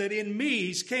understand that in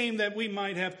me he came that we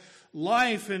might have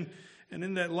life, and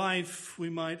in that life we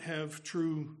might have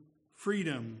true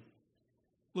freedom.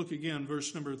 Look again,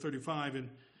 verse number 35 and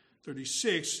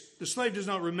 36, the slave does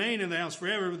not remain in the house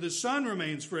forever, but the Son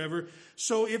remains forever.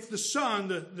 So if the Son,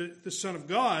 the Son of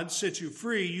God, sets you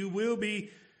free, you will be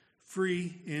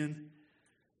free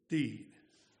indeed.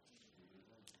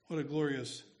 What a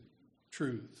glorious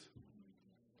truth.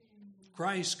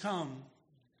 Christ come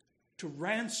to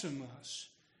ransom us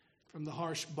from the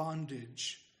harsh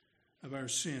bondage of our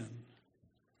sin,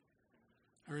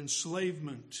 our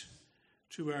enslavement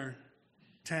to our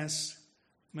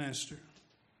taskmaster.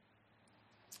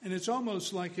 And it's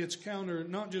almost like it's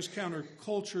not just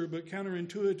counterculture, but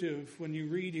counterintuitive when you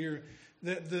read here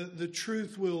that the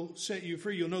truth will set you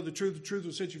free. You'll know the truth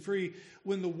will set you free.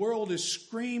 When the world is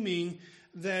screaming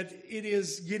that it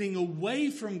is getting away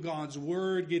from God's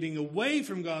word, getting away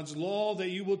from God's law, that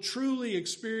you will truly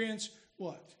experience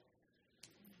what?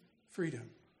 Freedom.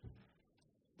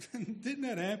 Didn't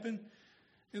that happen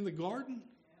in the garden?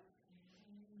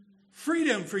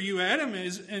 Freedom for you, Adam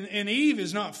and Eve,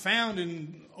 is not found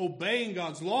in obeying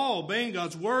God's law, obeying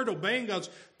God's word, obeying God's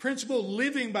principle,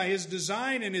 living by His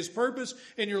design and His purpose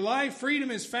in your life.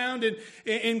 Freedom is found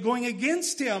in going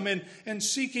against Him and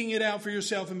seeking it out for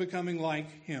yourself and becoming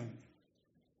like Him.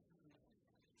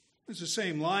 It's the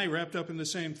same lie wrapped up in the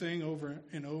same thing over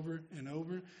and over and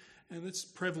over. And it's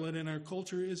prevalent in our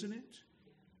culture, isn't it?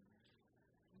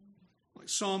 Like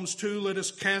Psalms 2, let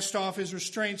us cast off his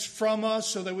restraints from us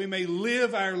so that we may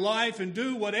live our life and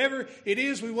do whatever it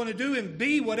is we want to do and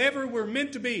be whatever we're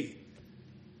meant to be.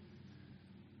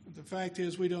 But the fact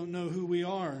is we don't know who we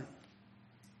are.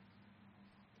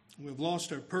 We've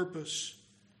lost our purpose.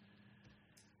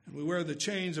 And we wear the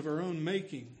chains of our own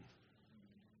making,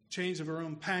 chains of our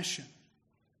own passion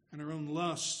and our own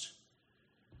lust.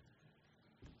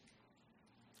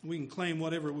 We can claim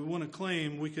whatever we want to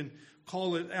claim. We can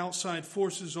call it outside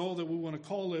forces, all that we want to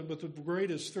call it, but the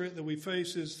greatest threat that we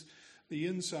face is the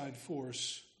inside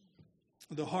force,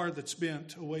 the heart that's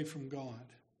bent away from God.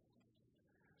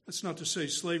 That's not to say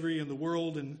slavery in the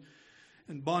world and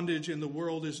bondage in the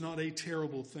world is not a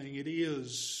terrible thing. It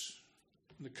is.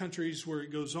 In the countries where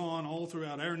it goes on, all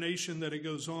throughout our nation that it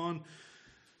goes on.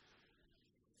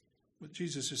 But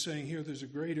Jesus is saying here there's a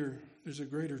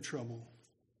greater trouble.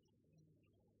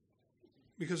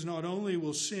 Because not only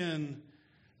will sin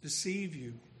deceive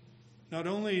you, not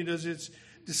only does its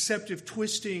deceptive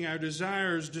twisting our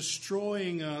desires,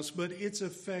 destroying us, but its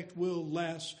effect will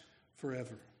last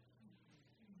forever.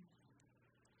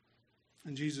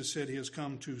 And Jesus said he has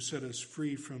come to set us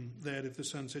free from that. If the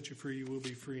Son sets you free, you will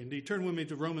be free indeed. Turn with me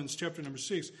to Romans chapter number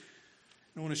 6.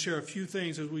 I want to share a few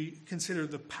things as we consider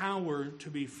the power to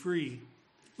be free.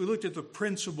 We looked at the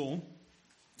principle,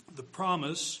 the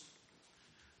promise,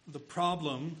 the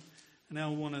problem, and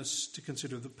now I want us to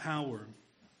consider the power.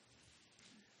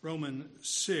 Romans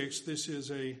 6, this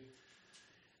is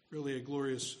really a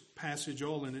glorious passage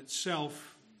all in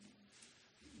itself.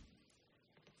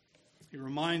 It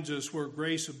reminds us where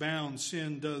grace abounds,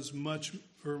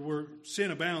 where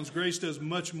sin abounds, grace does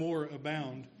much more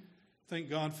abound. Thank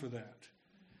God for that.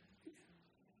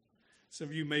 Some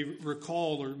of you may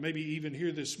recall or maybe even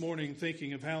hear this morning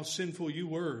thinking of how sinful you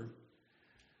were.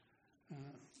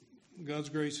 God's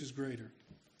grace is greater.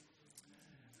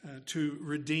 To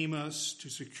redeem us, to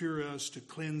secure us, to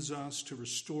cleanse us, to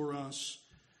restore us,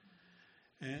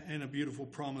 and a beautiful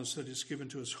promise that is given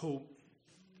to us hope.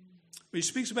 But he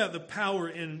speaks about the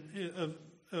power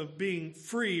of being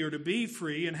free or to be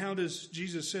free, and how does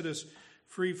Jesus set us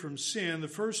free from sin? The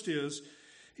first is,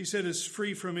 he set us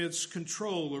free from its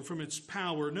control or from its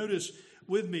power. Notice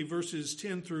with me verses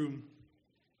 10 through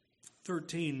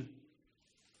 13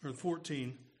 or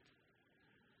 14.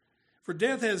 For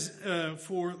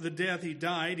the death he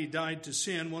died to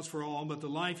sin once for all, but the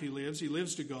life he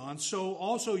lives to God. So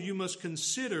also you must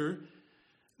consider,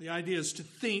 the idea is to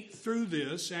think through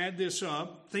this, add this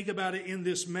up, think about it in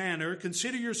this manner.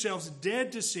 Consider yourselves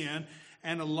dead to sin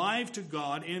and alive to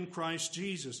God in Christ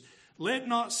Jesus. Let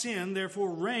not sin,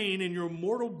 therefore, reign in your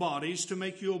mortal bodies to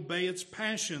make you obey its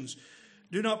passions.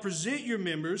 Do not present your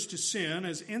members to sin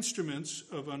as instruments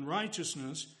of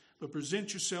unrighteousness, but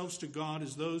present yourselves to God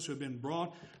as those who have been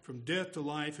brought from death to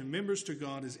life, and members to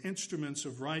God as instruments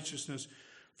of righteousness.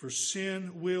 For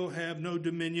sin will have no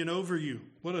dominion over you.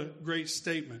 What a great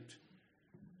statement.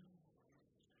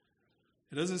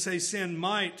 It doesn't say sin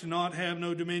might not have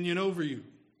no dominion over you.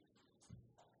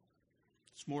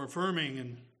 It's more affirming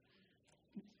and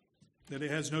that it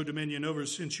has no dominion over,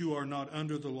 since you are not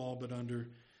under the law but under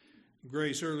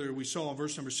grace. Earlier we saw in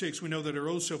verse number 6, we know that our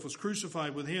old self was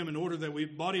crucified with him in order that the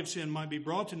body of sin might be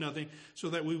brought to nothing, so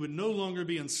that we would no longer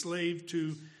be enslaved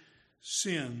to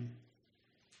sin.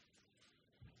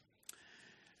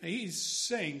 He's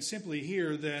saying simply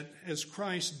here that as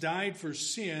Christ died for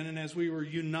sin and as we were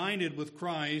united with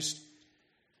Christ,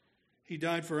 he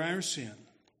died for our sin.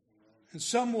 In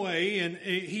some way, and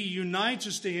he unites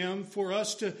us to him for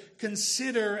us to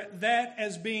consider that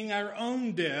as being our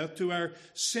own death to our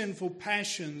sinful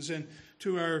passions and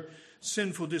to our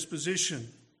sinful disposition.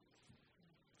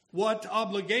 What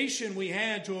obligation we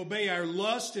had to obey our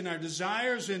lust and our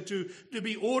desires and to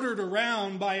be ordered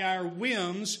around by our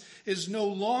whims is no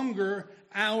longer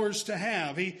ours to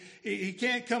have. He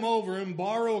can't come over and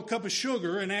borrow a cup of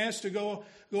sugar and ask to go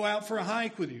out for a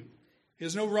hike with you. He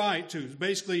has no right to.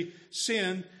 Basically,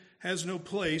 sin has no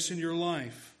place in your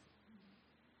life.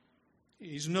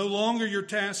 He's no longer your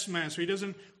taskmaster. He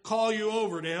doesn't call you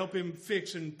over to help him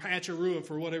fix and patch a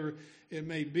roof or whatever it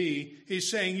may be.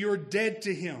 He's saying you're dead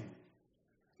to him.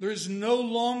 There is no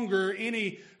longer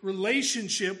any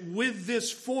relationship with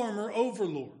this former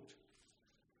overlord.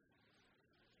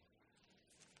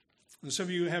 And some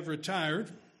of you have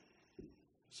retired.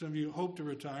 Some of you hope to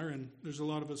retire, and there's a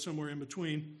lot of us somewhere in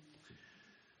between.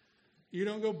 You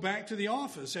don't go back to the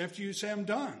office after you say, I'm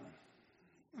done.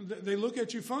 They look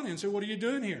at you funny and say, what are you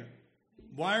doing here?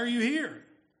 Why are you here?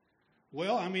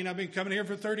 Well, I've been coming here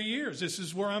for 30 years. This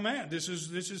is where I'm at. This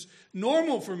is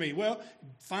normal for me. Well,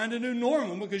 find a new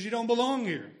normal because you don't belong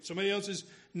here. Somebody else's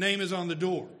name is on the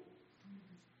door.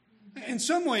 In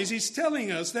some ways, he's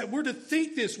telling us that we're to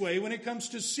think this way when it comes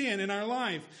to sin in our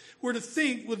life. We're to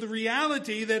think with the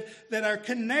reality that our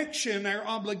connection, our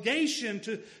obligation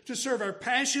to serve our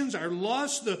passions, our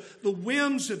lusts, the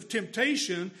whims of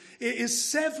temptation is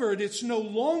severed. It's no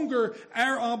longer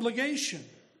our obligation.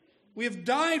 We have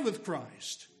died with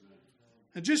Christ.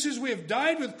 And just as we have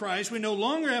died with Christ, we no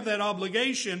longer have that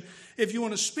obligation. If you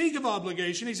want to speak of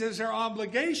obligation, he says our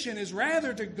obligation is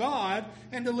rather to God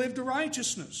and to live to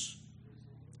righteousness.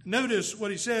 Notice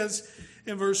what he says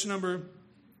in verse number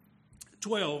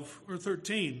 12 or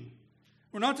 13.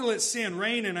 We're not to let sin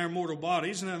reign in our mortal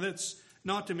bodies. Now, that's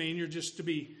not to mean you're just to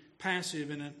be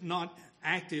passive and not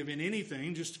active in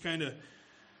anything, just to kind of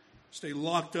stay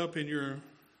locked up in your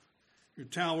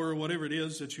tower or whatever it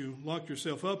is that you lock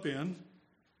yourself up in.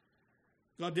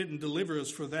 God didn't deliver us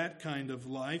for that kind of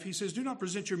life. He says, do not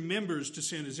present your members to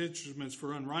sin as instruments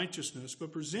for unrighteousness,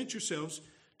 but present yourselves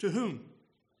to whom?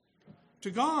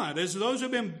 to God, as those who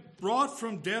have been brought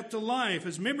from death to life,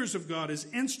 as members of God, as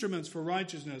instruments for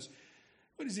righteousness.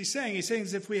 What is he saying? He's saying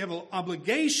as if we have an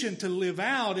obligation to live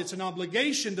out. It's an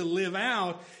obligation to live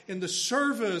out in the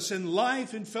service and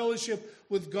life and fellowship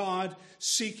with God,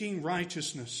 seeking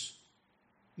righteousness,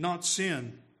 not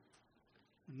sin.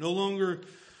 No longer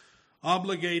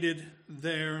obligated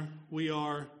there. We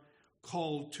are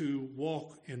called to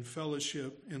walk in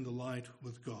fellowship in the light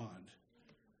with God.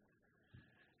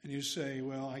 And you say,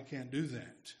 well, I can't do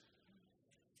that.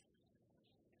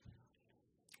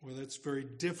 Well, that's very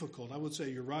difficult. I would say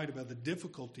you're right about the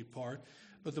difficulty part.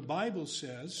 But the Bible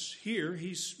says here,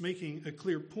 he's making a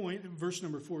clear point in verse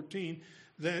number 14,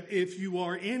 that if you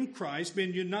are in Christ,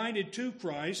 been united to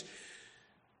Christ,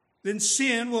 then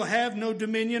sin will have no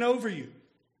dominion over you.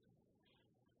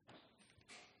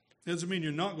 Doesn't mean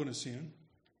you're not going to sin.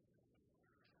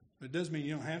 But it does mean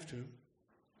you don't have to.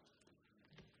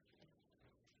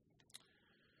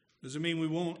 Doesn't mean we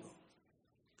won't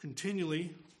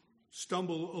continually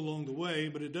stumble along the way,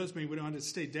 but it does mean we don't have to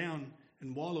stay down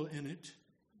and wallow in it.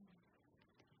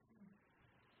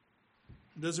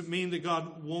 It doesn't mean that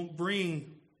God won't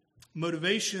bring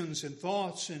motivations and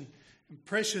thoughts and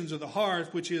impressions of the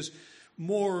heart, which is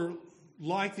more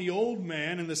like the old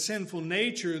man and the sinful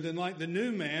nature than like the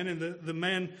new man and the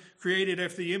man created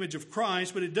after the image of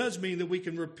Christ. But it does mean that we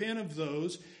can repent of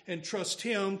those and trust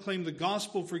Him, claim the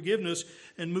gospel forgiveness,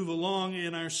 and move along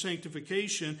in our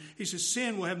sanctification. He says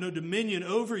sin will have no dominion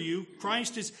over you.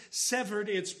 Christ has severed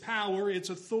its power, its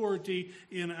authority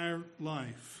in our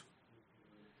life.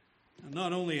 And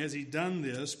not only has He done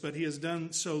this, but He has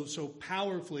done so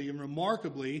powerfully and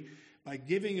remarkably by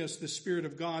giving us the Spirit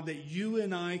of God that you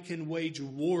and I can wage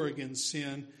war against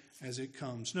sin as it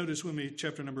comes. Notice with me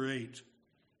chapter number 8.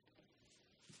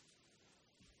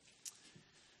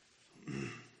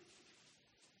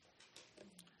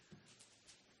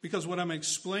 Because what I'm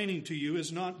explaining to you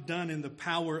is not done in the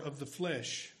power of the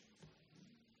flesh.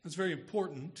 That's very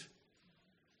important.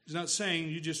 He's not saying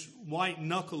you just white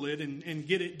knuckle it and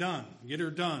get it done, get her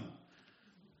done.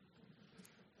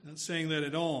 Not saying that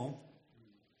at all.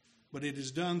 But it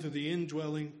is done through the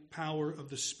indwelling power of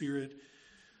the Spirit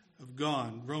of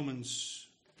God. Romans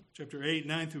chapter 8,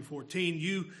 9 through 14.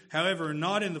 You, however, are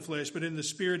not in the flesh, but in the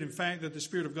Spirit. In fact, that the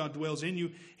Spirit of God dwells in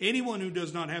you. Anyone who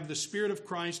does not have the Spirit of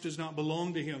Christ does not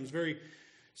belong to Him. It's a very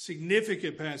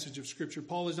significant passage of Scripture.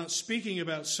 Paul is not speaking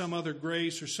about some other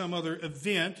grace or some other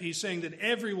event. He's saying that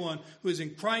everyone who is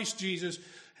in Christ Jesus,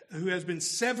 who has been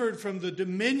severed from the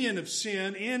dominion of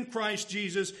sin in Christ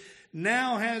Jesus,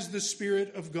 now has the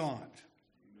Spirit of God.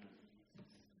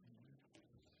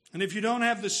 And if you don't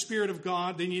have the Spirit of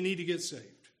God, then you need to get saved.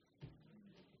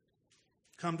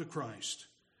 Come to Christ.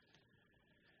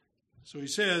 So he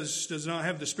says, does not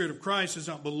have the Spirit of Christ, does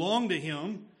not belong to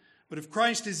Him. But if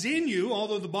Christ is in you,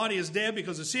 although the body is dead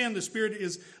because of sin, the Spirit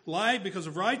is life because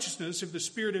of righteousness. If the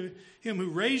Spirit of Him who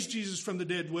raised Jesus from the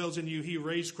dead dwells in you, He who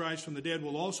raised Christ from the dead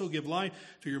will also give life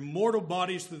to your mortal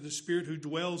bodies through the Spirit who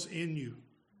dwells in you.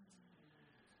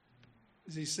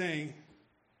 Is he saying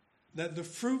that the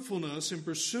fruitfulness and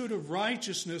pursuit of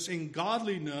righteousness and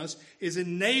godliness is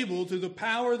enabled through the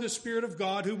power of the Spirit of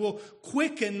God, who will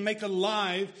quicken, make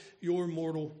alive your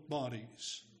mortal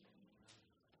bodies.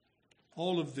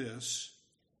 All of this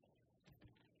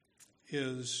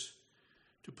is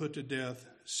to put to death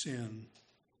sin,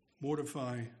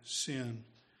 mortify sin.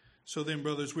 So then,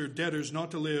 brothers, we're debtors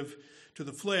not to live to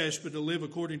the flesh, but to live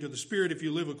according to the Spirit. If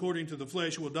you live according to the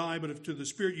flesh, you will die. But if to the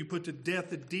Spirit you put to death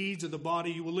the deeds of the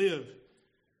body, you will live.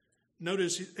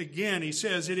 Notice again, he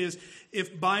says it is,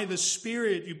 if by the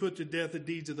Spirit you put to death the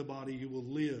deeds of the body, you will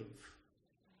live.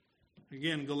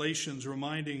 Again, Galatians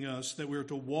reminding us that we're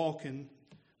to walk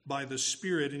by the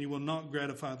Spirit, and you will not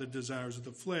gratify the desires of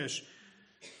the flesh.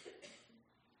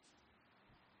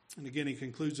 And again, he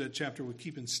concludes that chapter with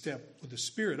keep in step with the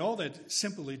Spirit. All that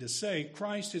simply to say,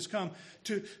 Christ has come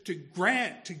to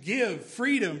grant, to give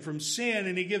freedom from sin,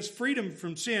 and He gives freedom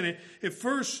from sin. It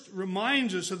first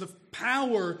reminds us of the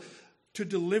power to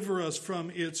deliver us from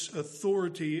its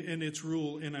authority and its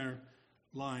rule in our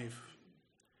life.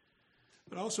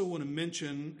 But I also want to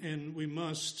mention, and we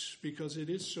must, because it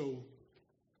is so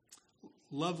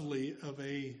lovely of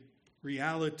a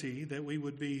reality that we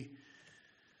would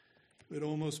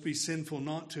almost be sinful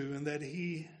not to, and that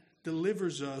He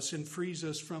delivers us and frees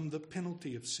us from the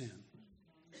penalty of sin.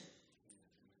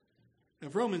 Now,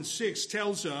 Romans 6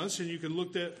 tells us, and you can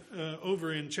look that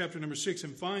over in chapter number 6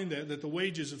 and find that the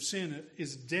wages of sin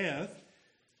is death.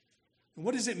 And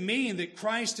what does it mean that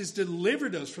Christ has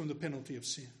delivered us from the penalty of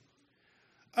sin?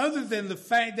 Other than the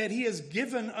fact that He has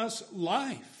given us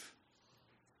life.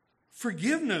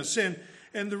 forgiveness and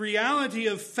the reality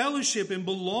of fellowship and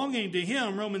belonging to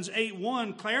Him. Romans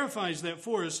 8:1 clarifies that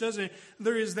for us, doesn't it?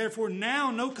 There is therefore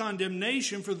now no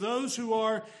condemnation for those who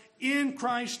are in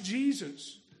Christ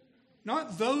Jesus.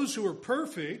 Not those who are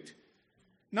perfect,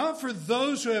 not for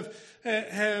those who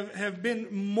have been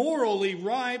morally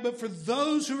right, but for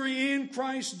those who are in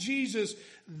Christ Jesus.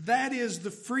 That is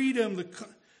the freedom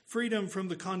from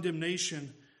the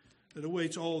condemnation that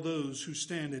awaits all those who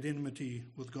stand at enmity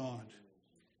with God.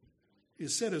 He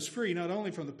has set us free not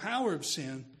only from the power of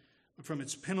sin, but from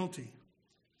its penalty.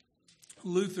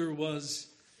 Luther was,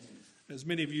 as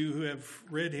many of you who have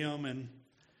read him and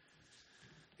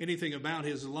anything about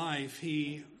his life,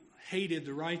 he hated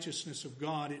the righteousness of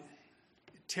God. It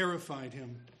terrified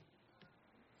him.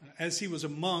 As he was a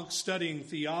monk studying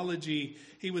theology,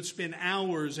 he would spend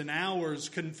hours and hours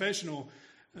confessional.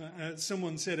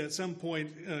 Someone said at some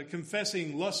point,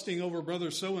 confessing, lusting over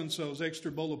brother so-and-so's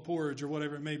extra bowl of porridge or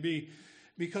whatever it may be,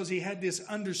 because he had this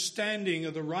understanding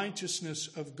of the righteousness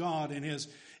of God and His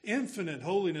infinite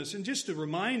holiness. And just to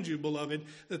remind you, beloved,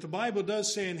 that the Bible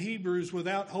does say in Hebrews,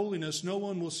 without holiness, no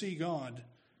one will see God.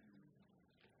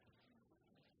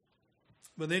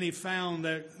 But then he found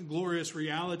that glorious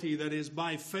reality that is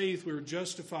by faith we are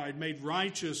justified, made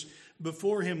righteous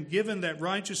before Him, given that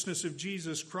righteousness of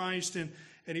Jesus Christ, and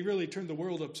he really turned the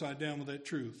world upside down with that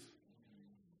truth.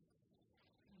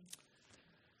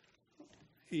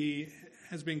 He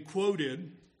has been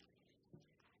quoted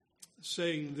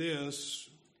saying this: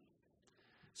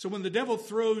 so when the devil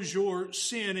throws your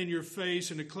sin in your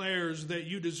face and declares that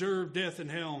you deserve death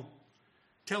and hell,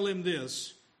 tell him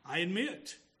this: I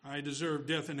admit I deserve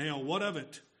death and hell. What of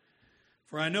it?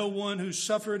 For I know one who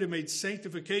suffered and made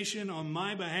sanctification on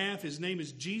my behalf. His name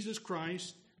is Jesus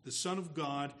Christ, the Son of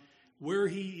God. Where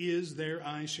He is, there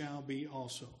I shall be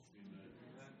also.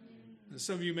 Now,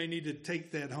 some of you may need to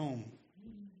take that home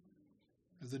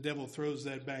as the devil throws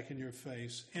that back in your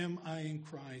face. Am I in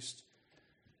Christ?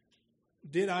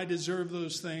 Did I deserve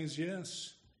those things?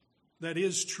 Yes, that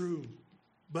is true,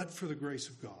 but for the grace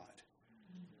of God.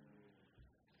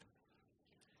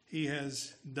 He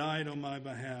has died on my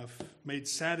behalf, made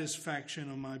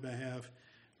satisfaction on my behalf.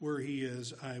 Where He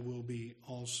is, I will be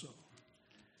also.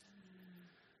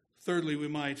 Thirdly, we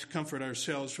might comfort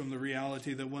ourselves from the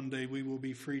reality that one day we will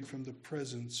be freed from the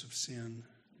presence of sin.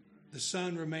 The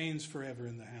Son remains forever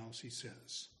in the house, he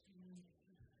says.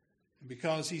 And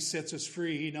because He sets us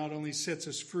free, He not only sets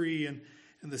us free in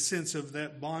the sense of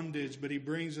that bondage, but He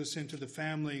brings us into the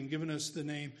family and given us the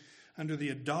name under the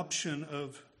adoption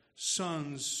of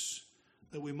sons,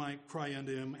 that we might cry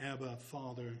unto Him, Abba,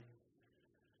 Father.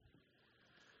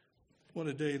 What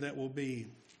a day that will be.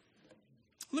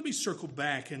 Let me circle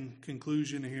back in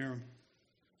conclusion here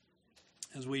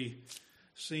as we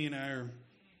see in our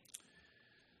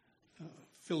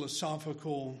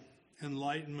philosophical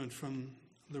enlightenment from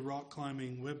the rock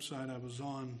climbing website I was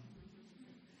on.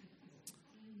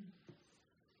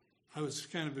 I was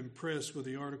kind of impressed with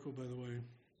the article, by the way.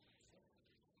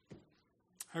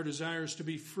 Our desire is to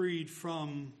be freed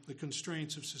from the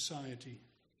constraints of society.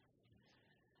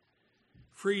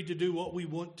 Free to do what we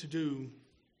want to do.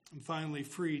 And finally,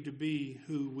 free to be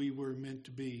who we were meant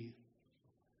to be.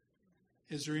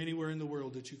 Is there anywhere in the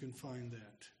world that you can find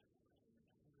that?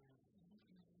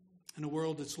 In a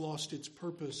world that's lost its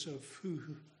purpose of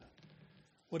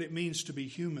what it means to be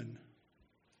human.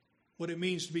 What it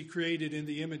means to be created in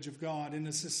the image of God, in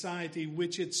a society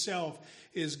which itself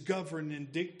is governed and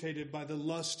dictated by the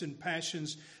lust and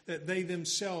passions that they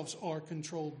themselves are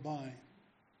controlled by.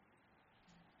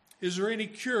 Is there any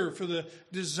cure for the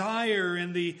desire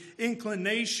and the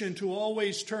inclination to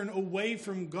always turn away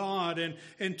from God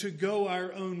and to go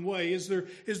our own way? Is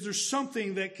there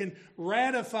something that can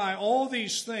ratify all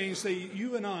these things that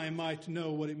you and I might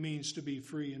know what it means to be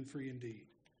free and free indeed?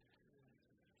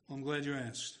 Well, I'm glad you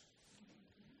asked.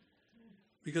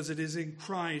 Because it is in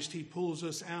Christ He pulls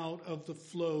us out of the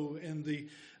flow and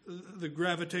the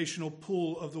gravitational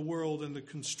pull of the world and the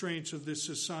constraints of this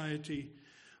society,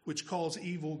 which calls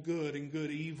evil good and good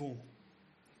evil.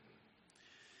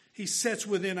 He sets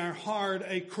within our heart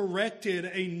a corrected,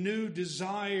 a new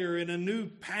desire and a new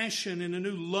passion and a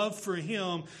new love for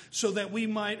Him, so that we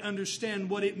might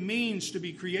understand what it means to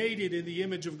be created in the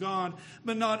image of God,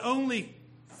 but not only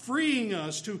freeing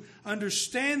us to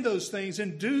understand those things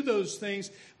and do those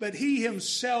things, but He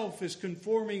Himself is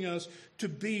conforming us to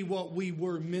be what we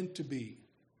were meant to be.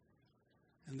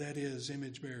 And that is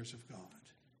image bearers of God.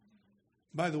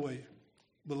 By the way,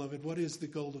 beloved, what is the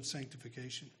goal of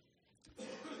sanctification?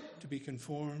 To be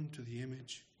conformed to the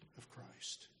image of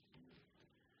Christ.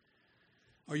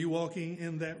 Are you walking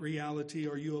in that reality?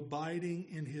 Are you abiding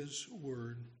in His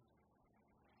Word?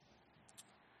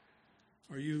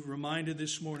 Are you reminded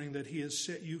this morning that He has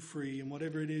set you free, and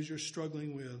whatever it is you're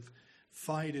struggling with,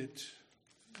 fight it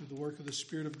through the work of the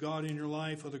Spirit of God in your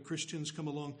life? Other Christians come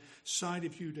alongside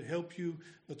of you to help you,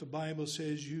 but the Bible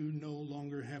says you no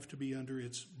longer have to be under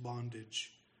its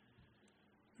bondage.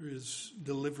 There is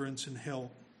deliverance and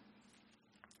help.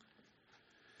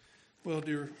 Well,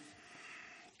 dear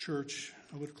church,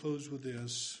 I would close with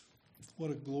this.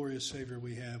 What a glorious Savior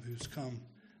we have who's come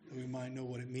that we might know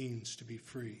what it means to be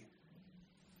free.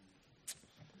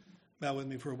 Bow with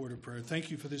me for a word of prayer.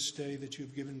 Thank you for this day that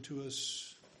you've given to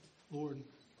us, Lord.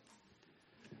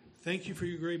 Thank you for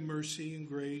your great mercy and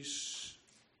grace.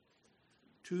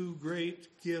 Two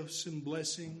great gifts and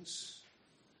blessings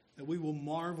that we will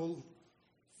marvel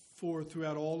for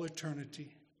throughout all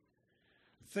eternity.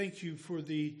 Thank you for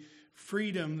the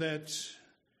freedom that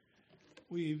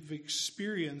we've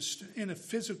experienced in a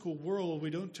physical world.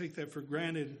 We don't take that for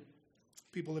granted.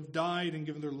 People have died and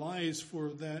given their lives for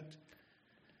that.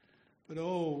 But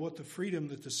oh, what the freedom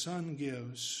that the Son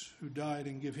gives, who died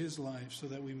and gave His life so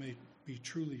that we may be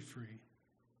truly free.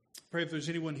 Pray if there's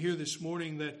anyone here this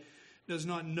morning that does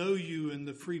not know you and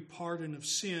the free pardon of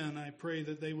sin, I pray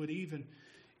that they would even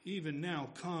now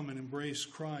come and embrace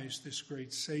Christ, this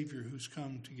great Savior who's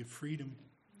come to give freedom.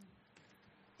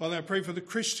 Father, I pray for the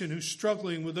Christian who's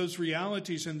struggling with those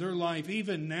realities in their life,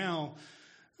 even now,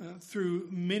 through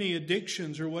many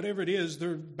addictions or whatever it is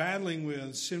they're battling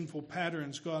with, sinful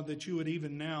patterns, God, that you would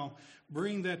even now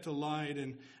bring that to light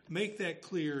and make that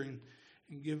clear and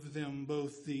give them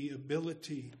both the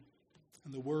ability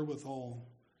and the wherewithal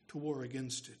to war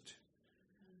against it.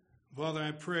 Father,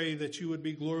 I pray that you would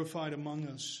be glorified among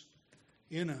us,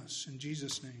 in us, in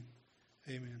Jesus' name.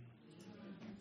 Amen.